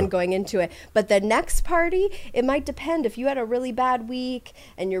game plan going into it. But the next party, it might depend. If you had a really bad week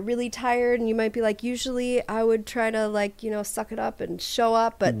and you're really tired, and you might be like, usually I would try to like, suck it up and show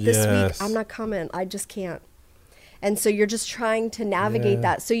up. But this week, I'm not coming. I just can't. And so you're just trying to navigate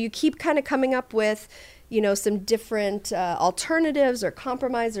that. So you keep kind of coming up with, some different alternatives or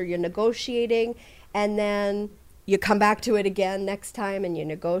compromise, or you're negotiating. And then you come back to it again next time and you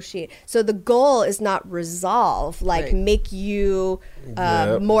negotiate. So the goal is not resolve, like Right. make you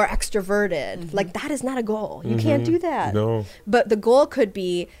more extroverted. Like that is not a goal. You can't do that. No. But the goal could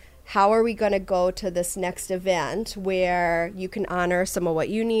be, how are we going to go to this next event where you can honor some of what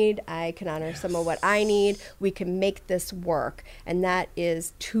you need, I can honor some of what I need, we can make this work. And that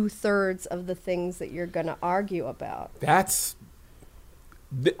is 2/3 of the things that you're going to argue about.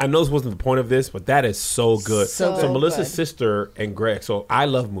 I know this wasn't the point of this, but that is so good. So So Melissa's good. sister and Greg. So I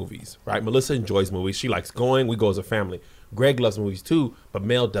love movies, right? Melissa enjoys movies. She likes going. We go as a family. Greg loves movies too, but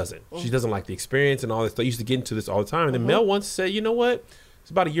Mel doesn't. She doesn't like the experience and all this. I used to get into this all the time. And then Mel once said, you know what?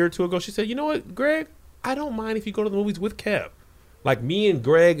 It's about a year or two ago. She said, you know what, Greg? I don't mind if you go to the movies with Kev. Like me and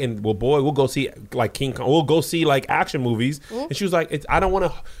Greg and we'll go see like King Kong. We'll go see like action movies. And she was like, I don't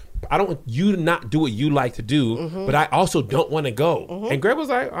want you to not do what you like to do, but I also don't want to go. And Greg was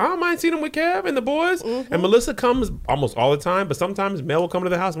like, I don't mind seeing him with Kev and the boys. And Melissa comes almost all the time, but sometimes Mel will come to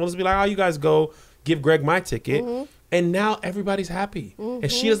the house and Melissa will be like, oh, you guys go, give Greg my ticket. And now everybody's happy. And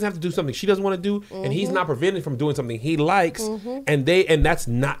she doesn't have to do something she doesn't want to do. And he's not prevented from doing something he likes. And that's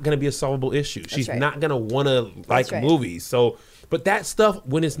not going to be a solvable issue. She's right. not going to want to like right. movies. So, but that stuff,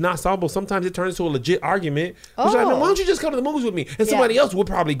 when it's not solvable, sometimes it turns into a legit argument. It's like, why don't you just come to the movies with me? And somebody else would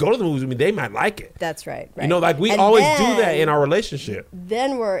probably go to the movies with me. They might like it. That's right. You know, like we And always then- do that in our relationship.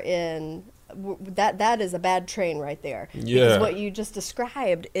 Then we're in that is a bad train right there. Yeah. Because what you just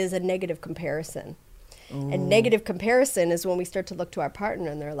described is a negative comparison. And negative comparison is when we start to look to our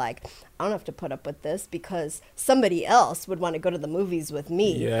partner and they're like, I don't have to put up with this because somebody else would want to go to the movies with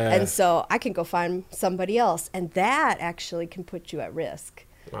me. Yeah. And so I can go find somebody else. And that actually can put you at risk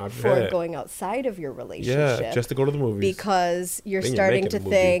I for bet. going outside of your relationship. Yeah, just to go to the movies. Because you're Then you're starting making to a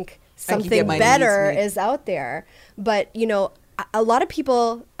movie. think I can get something my better needs met. is out there. But, a lot of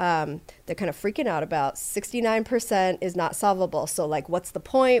people, they're kind of freaking out about 69% is not solvable. So, like, what's the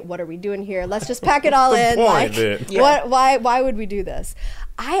point? What are we doing here? Let's just pack it all in. point, Like, then? Yeah. why would we do this?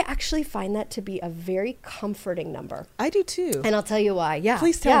 I actually find that to be a very comforting number. I do too. And I'll tell you why. Yeah.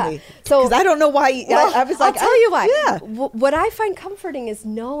 Please tell me. So, Because I don't know why. well, I was like, I'll tell you why. Yeah. What I find comforting is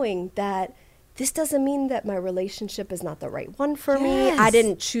knowing that this doesn't mean that my relationship is not the right one for me. Yes. I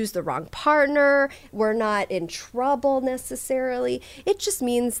didn't choose the wrong partner. We're not in trouble necessarily. It just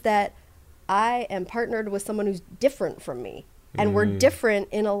means that I am partnered with someone who's different from me. And we're different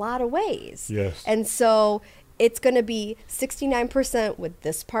in a lot of ways. Yes. And so it's going to be 69% with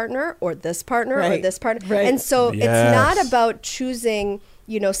this partner or this partner or Right. this partner. Right. And so Yes. it's not about choosing,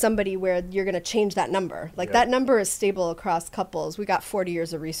 somebody where you're going to change that number. Like that number is stable across couples. We got 40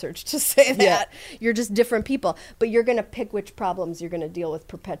 years of research to say that. You're just different people, but you're going to pick which problems you're going to deal with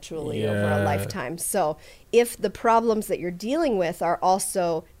perpetually over a Yeah. lifetime. So if the problems that you're dealing with are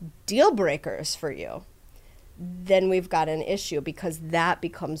also deal breakers for you, then we've got an issue because that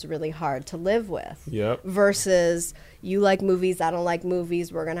becomes really hard to live with. Yep. Versus you like movies, I don't like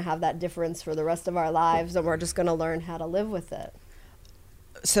movies. We're going to have that difference for the rest of our lives and we're just going to learn how to live with it.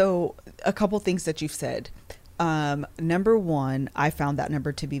 So a couple things that you've said. Number one, I found that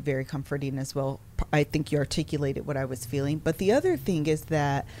number to be very comforting as well. I think you articulated what I was feeling. But the other thing is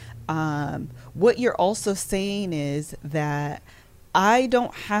that what you're also saying is that I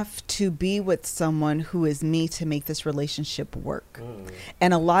don't have to be with someone who is me to make this relationship work.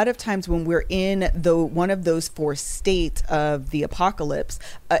 And a lot of times when we're in one of those four states of the apocalypse,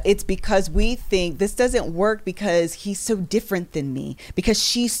 it's because we think this doesn't work because he's so different than me, because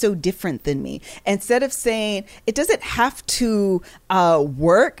she's so different than me. Instead of saying it doesn't have to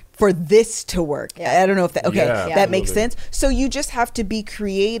work for this to work. Yeah. I don't know if that, okay, Yeah, that makes absolutely. sense. So you just have to be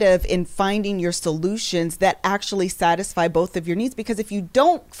creative in finding your solutions that actually satisfy both of your needs. Because if you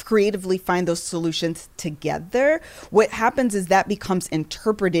don't creatively find those solutions together, what happens is that becomes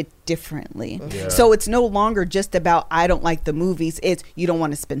interpreted differently. Yeah. So it's no longer just about I don't like the movies. It's you don't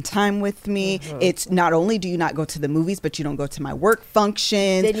want to spend time with me. It's not only do you not go to the movies, but you don't go to my work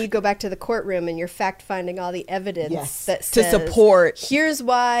functions. Then you go back to the courtroom and you're fact finding all the evidence Yes. that To says, support. here's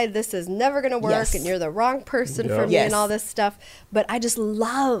why this is never going to work Yes. and you're the wrong person Yeah. for me Yes. and all this stuff. But I just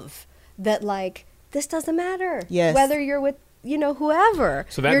love that, like, this doesn't matter. Yes. Whether you're with, whoever.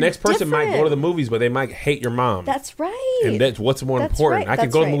 So that You're next person might go to the different. movies, but they might hate your mom. That's right. And that's what's more That's important. right. I can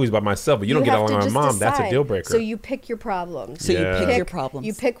That's go to right. the movies by myself, but you don't get have along to with my just mom. That's a decide. deal breaker. So you pick your problems. So you Yeah. pick your problems.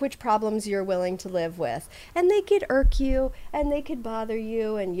 You pick which problems you're willing to live with. And they could irk you and they could bother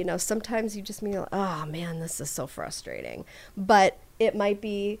you. And, sometimes you just mean, oh, man, this is so frustrating. But it might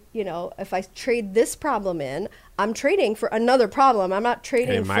be, if I trade this problem in, I'm trading for another problem. I'm not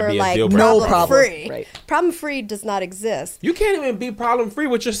trading it might for be a like deal breaker. No problem problem. free. Right. Problem free does not exist. You can't even be problem free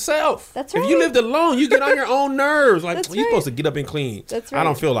with yourself. That's If right. you lived alone, you get on your own nerves. Like, That's you're supposed to right. get up and clean. That's I right.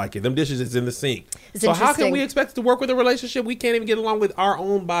 don't feel like it. Them dishes is in the sink. It's So how can interesting. we expect to work with a relationship we can't even get along with our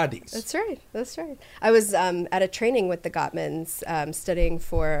own bodies? That's right. That's right. I was at a training with the Gottmans studying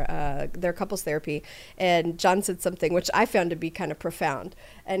for their couples therapy, and John said something which I found to be kind of profound.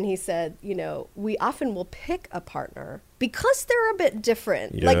 And he said, we often will pick a partner because they're a bit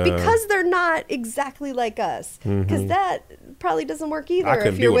different, like Yeah. because they're not exactly like us, because that probably doesn't work I either couldn't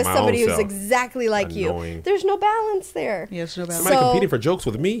if be you're with with my somebody own who's self. exactly like Annoying. you. There's no balance there. Yeah, there's no balance. Somebody So- competing for jokes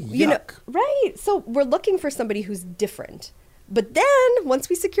with me? Yuck. Right. So we're looking for somebody who's different. But then once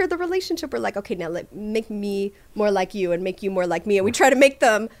we secure the relationship, we're like, okay, now make me more like you and make you more like me. And we try to make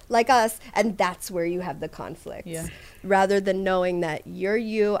them like us. And that's where you have the conflict. Yeah. Rather than knowing that you're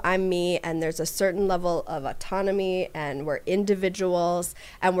you, I'm me, and there's a certain level of autonomy and we're individuals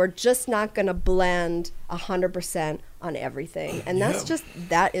and we're just not going to blend 100% on everything. And that's Yeah.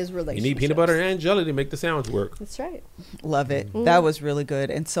 that is You relationships. need peanut butter and jelly to make the sandwich work. That's right. Love it. That was really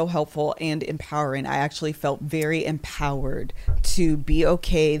good and so helpful and empowering. I actually felt very empowered to be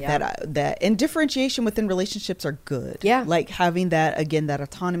okay Yeah. that and differentiation within relationships are good. Yeah. Like having that, again, that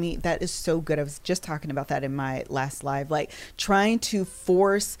autonomy, that is so good. I was just talking about that in my last live, like trying to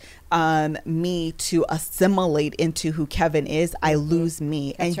force me to assimilate into who Kevin is, I lose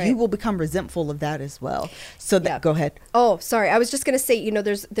me. That's and you right. will become resentful of that as well. So that, Yeah. go ahead. Oh, sorry. I was just going to say,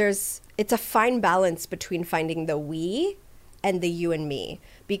 it's a fine balance between finding the we and the you and me,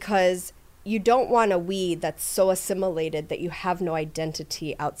 because you don't want a we that's so assimilated that you have no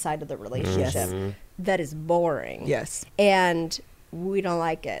identity outside of the relationship. Yes. That is boring. Yes. And we don't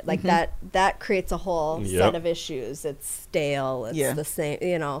like it. Like that creates a whole Yep. set of issues. It's stale. It's Yeah. the same,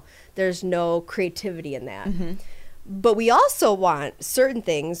 there's no creativity in that. But we also want certain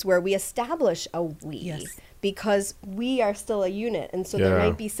things where we establish a we. Yes. Because we are still a unit. And so there Yeah.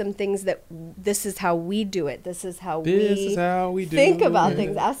 might be some things that this is how we do it. This is how This is how we do think about it.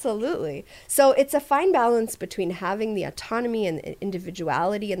 things. Absolutely. So it's a fine balance between having the autonomy and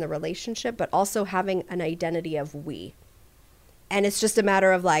individuality in the relationship, but also having an identity of we. And it's just a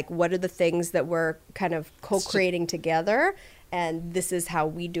matter of like, what are the things that we're kind of co-creating together? And this is how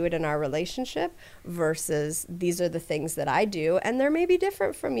we do it in our relationship versus these are the things that I do. And they're maybe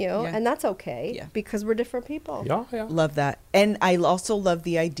different from you. Yeah. And that's okay Yeah. because we're different people. Yeah. Love that. And I also love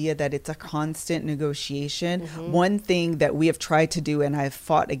the idea that it's a constant negotiation. One thing that we have tried to do, and I've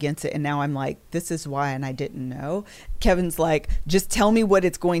fought against it, and now I'm like, this is why, and I didn't know. Kevin's like, just tell me what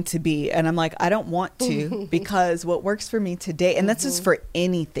it's going to be. And I'm like, I don't want to because what works for me today, and that's just for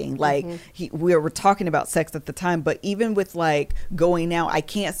anything. Like we were talking about sex at the time, but even with like going out, I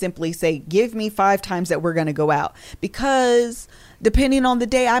can't simply say, give me 5 times that we're going to go out, because depending on the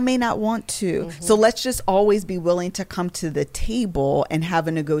day, I may not want to. So let's just always be willing to come to the table and have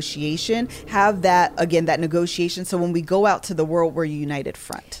a negotiation, have that, again, that negotiation. So when we go out to the world, we're a united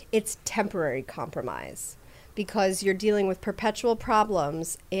front. It's temporary compromise because you're dealing with perpetual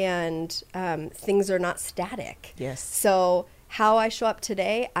problems and things are not static. Yes. So how I show up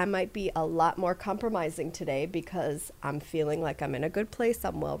today, I might be a lot more compromising today because I'm feeling like I'm in a good place.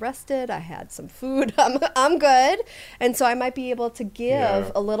 I'm well rested. I had some food. I'm good. And so I might be able to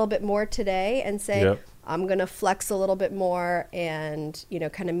give a little bit more today and say, Yep. I'm going to flex a little bit more and,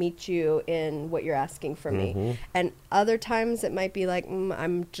 kind of meet you in what you're asking for me. And other times it might be like,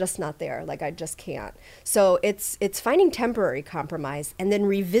 I'm just not there. Like, I just can't. So it's finding temporary compromise and then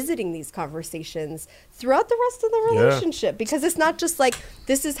revisiting these conversations throughout the rest of the relationship, because it's not just like,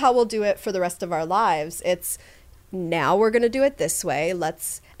 this is how we'll do it for the rest of our lives. It's, now we're going to do it this way.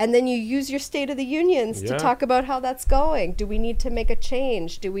 And then you use your State of the Unions to talk about how that's going. Do we need to make a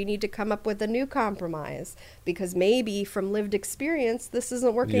change? Do we need to come up with a new compromise? Because maybe from lived experience, this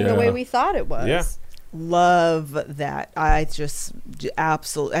isn't working the way we thought it was. Yeah. Love that. I just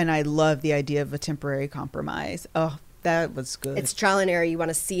absolutely, and I love the idea of a temporary compromise. Oh, that was good. It's trial and error. You want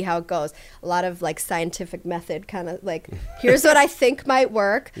to see how it goes. A lot of like scientific method kind of like, here's what I think might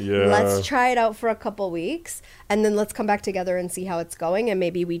work. Yeah. Let's try it out for a couple weeks and then let's come back together and see how it's going and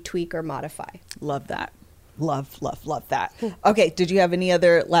maybe we tweak or modify. Love that. Love that. Okay. Did you have any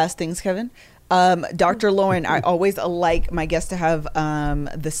other last things, Kevin? Dr. Lauren, I always like my guests to have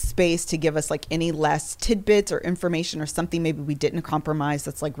the space to give us like any last tidbits or information or something maybe we didn't compromise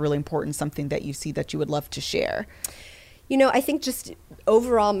that's like really important, something that you see that you would love to share. You know, I think just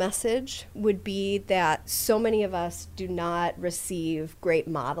overall message would be that so many of us do not receive great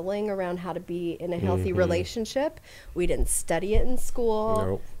modeling around how to be in a healthy relationship. We didn't study it in school.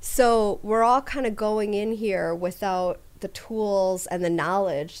 Nope. So we're all kind of going in here without the tools and the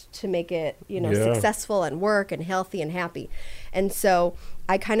knowledge to make it, successful and work and healthy and happy. And so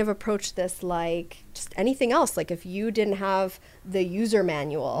I kind of approach this like just anything else. Like if you didn't have the user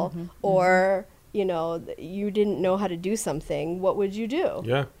manual or you didn't know how to do something, what would you do?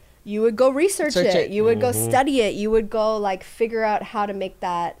 Yeah. You would go research it. You would go study it. You would go like figure out how to make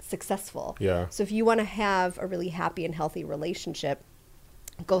that successful. Yeah. So if you want to have a really happy and healthy relationship,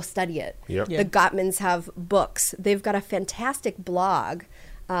 go study it. Yep. The Gottmans have books. They've got a fantastic blog.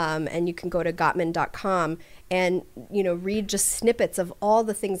 And you can go to Gottman.com and, read just snippets of all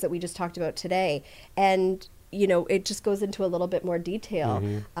the things that we just talked about today. And it just goes into a little bit more detail.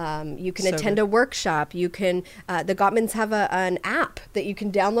 You can attend a workshop. You can, the Gottmans have an app that you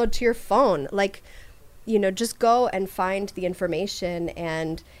can download to your phone. Like, just go and find the information.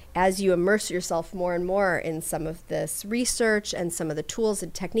 And as you immerse yourself more and more in some of this research and some of the tools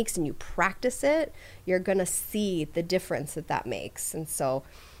and techniques and you practice it, you're going to see the difference that makes. And so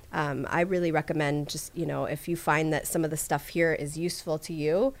I really recommend just, if you find that some of the stuff here is useful to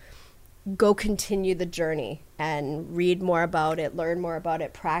you, go continue the journey and read more about it, learn more about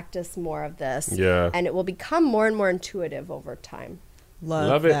it, practice more of this. Yeah. And it will become more and more intuitive over time.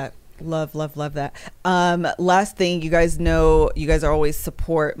 Love that. Love that. Last thing, you guys know, you guys always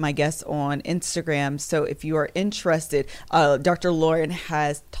support my guests on Instagram. So if you are interested, Dr. Lauren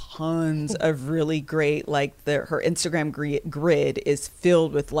has tons of really great, like her Instagram grid is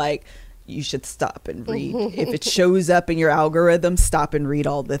filled with like, you should stop and read. If it shows up in your algorithm, stop and read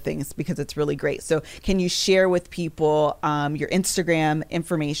all the things because it's really great. So can you share with people your Instagram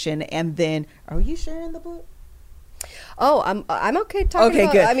information, and then are you sharing the book? Oh, I'm okay talking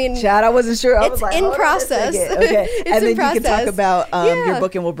about. Good. I mean, Chad, I wasn't sure. I it's was like, in process. Okay, and then you can talk about your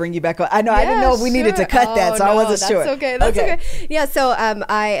book, and we'll bring you back on. I know I didn't know if we needed to cut that, so I wasn't sure. That's okay. That's okay. Yeah. So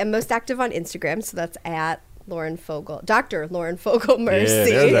I am most active on Instagram, so that's at Lauren Fogel, Dr. Lauren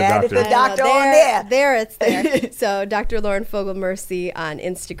Fogel-Mersy. Yeah, added the doctor on there. There, it's there. So Dr. Lauren Fogel-Mersy on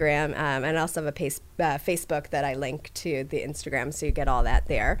Instagram, and I also have a Facebook that I link to the Instagram, so you get all that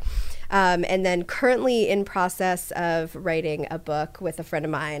there. And then currently in process of writing a book with a friend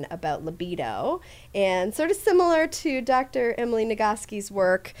of mine about libido, and sort of similar to Dr. Emily Nagoski's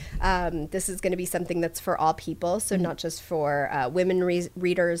work, this is going to be something that's for all people, so not just for women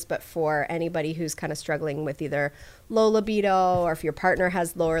readers, but for anybody who's kind of struggling with either low libido, or if your partner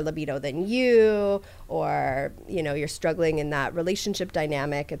has lower libido than you, or you're struggling in that relationship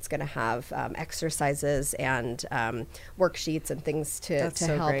dynamic. It's going to have exercises and worksheets and things to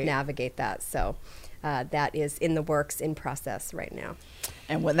help navigate that. So that is in the works, in process right now.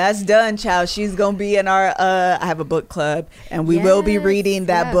 And when that's done, child, she's going to be in our, I have a book club, and we will be reading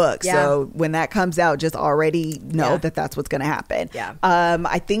that book. Yeah. So when that comes out, just already know that that's what's going to happen. Yeah.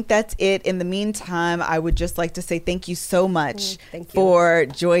 I think that's it. In the meantime, I would just like to say thank you so much for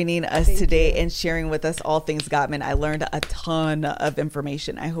joining us today and sharing with us all things Gottman. I learned a ton of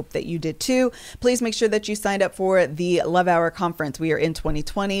information. I hope that you did too. Please make sure that you signed up for the Love Hour conference. We are in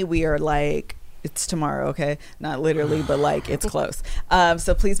 2020. We are like, it's tomorrow, okay? Not literally, but like it's close.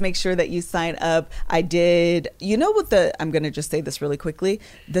 So please make sure that you sign up. I'm going to just say this really quickly.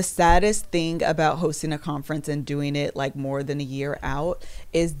 The saddest thing about hosting a conference and doing it like more than a year out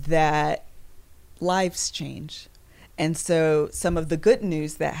is that lives change. And so some of the good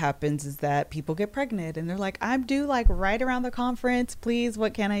news that happens is that people get pregnant and they're like, I'm due like right around the conference. Please,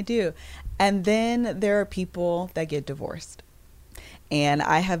 what can I do? And then there are people that get divorced. And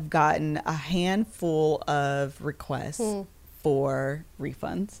I have gotten a handful of requests for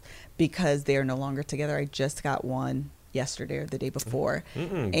refunds because they are no longer together. I just got one yesterday or the day before.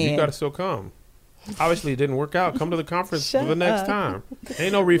 And you got to still come. Obviously, it didn't work out. Come to the conference for the next time.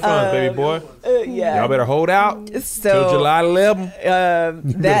 Ain't no refunds, baby boy. Y'all better hold out till July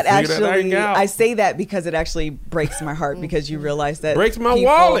 11th. That actually, I say that because it actually breaks my heart because you realize that breaks my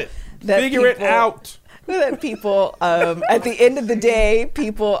wallet. Figure it out. that people, at the end of the day,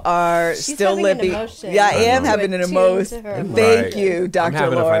 people are She's still having an living. emotion. Yeah, I am know. having an Tune emotion. to her Thank Right. you, I'm Dr.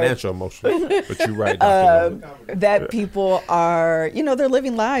 having a Lord. financial emotion, but you're right, Dr. Lord. That people are, they're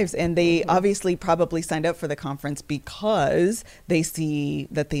living lives, and they obviously probably signed up for the conference because they see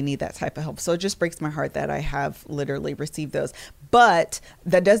that they need that type of help. So it just breaks my heart that I have literally received those. But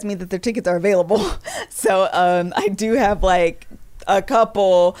that does mean that their tickets are available. So I do have like a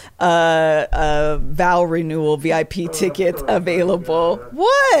couple vow renewal VIP tickets available.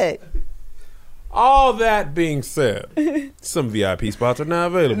 What? All that being said, some VIP spots are now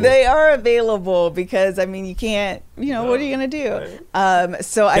available. They are available because you can't. What are you gonna do?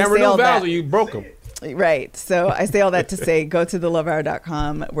 So I Can't say renew all vows that. or you broke them. Right. So I say all that to say go to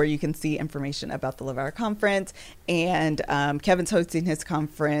thelovehour.com where you can see information about the Love Hour Conference. And Kevin's hosting his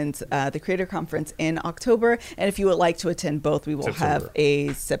conference, the Creator Conference, in October. And if you would like to attend both, we will have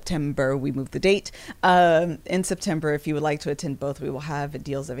a September. We moved the date. In September, if you would like to attend both, we will have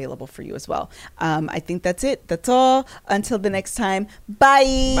deals available for you as well. I think that's it. That's all. Until the next time. Bye.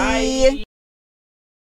 Bye.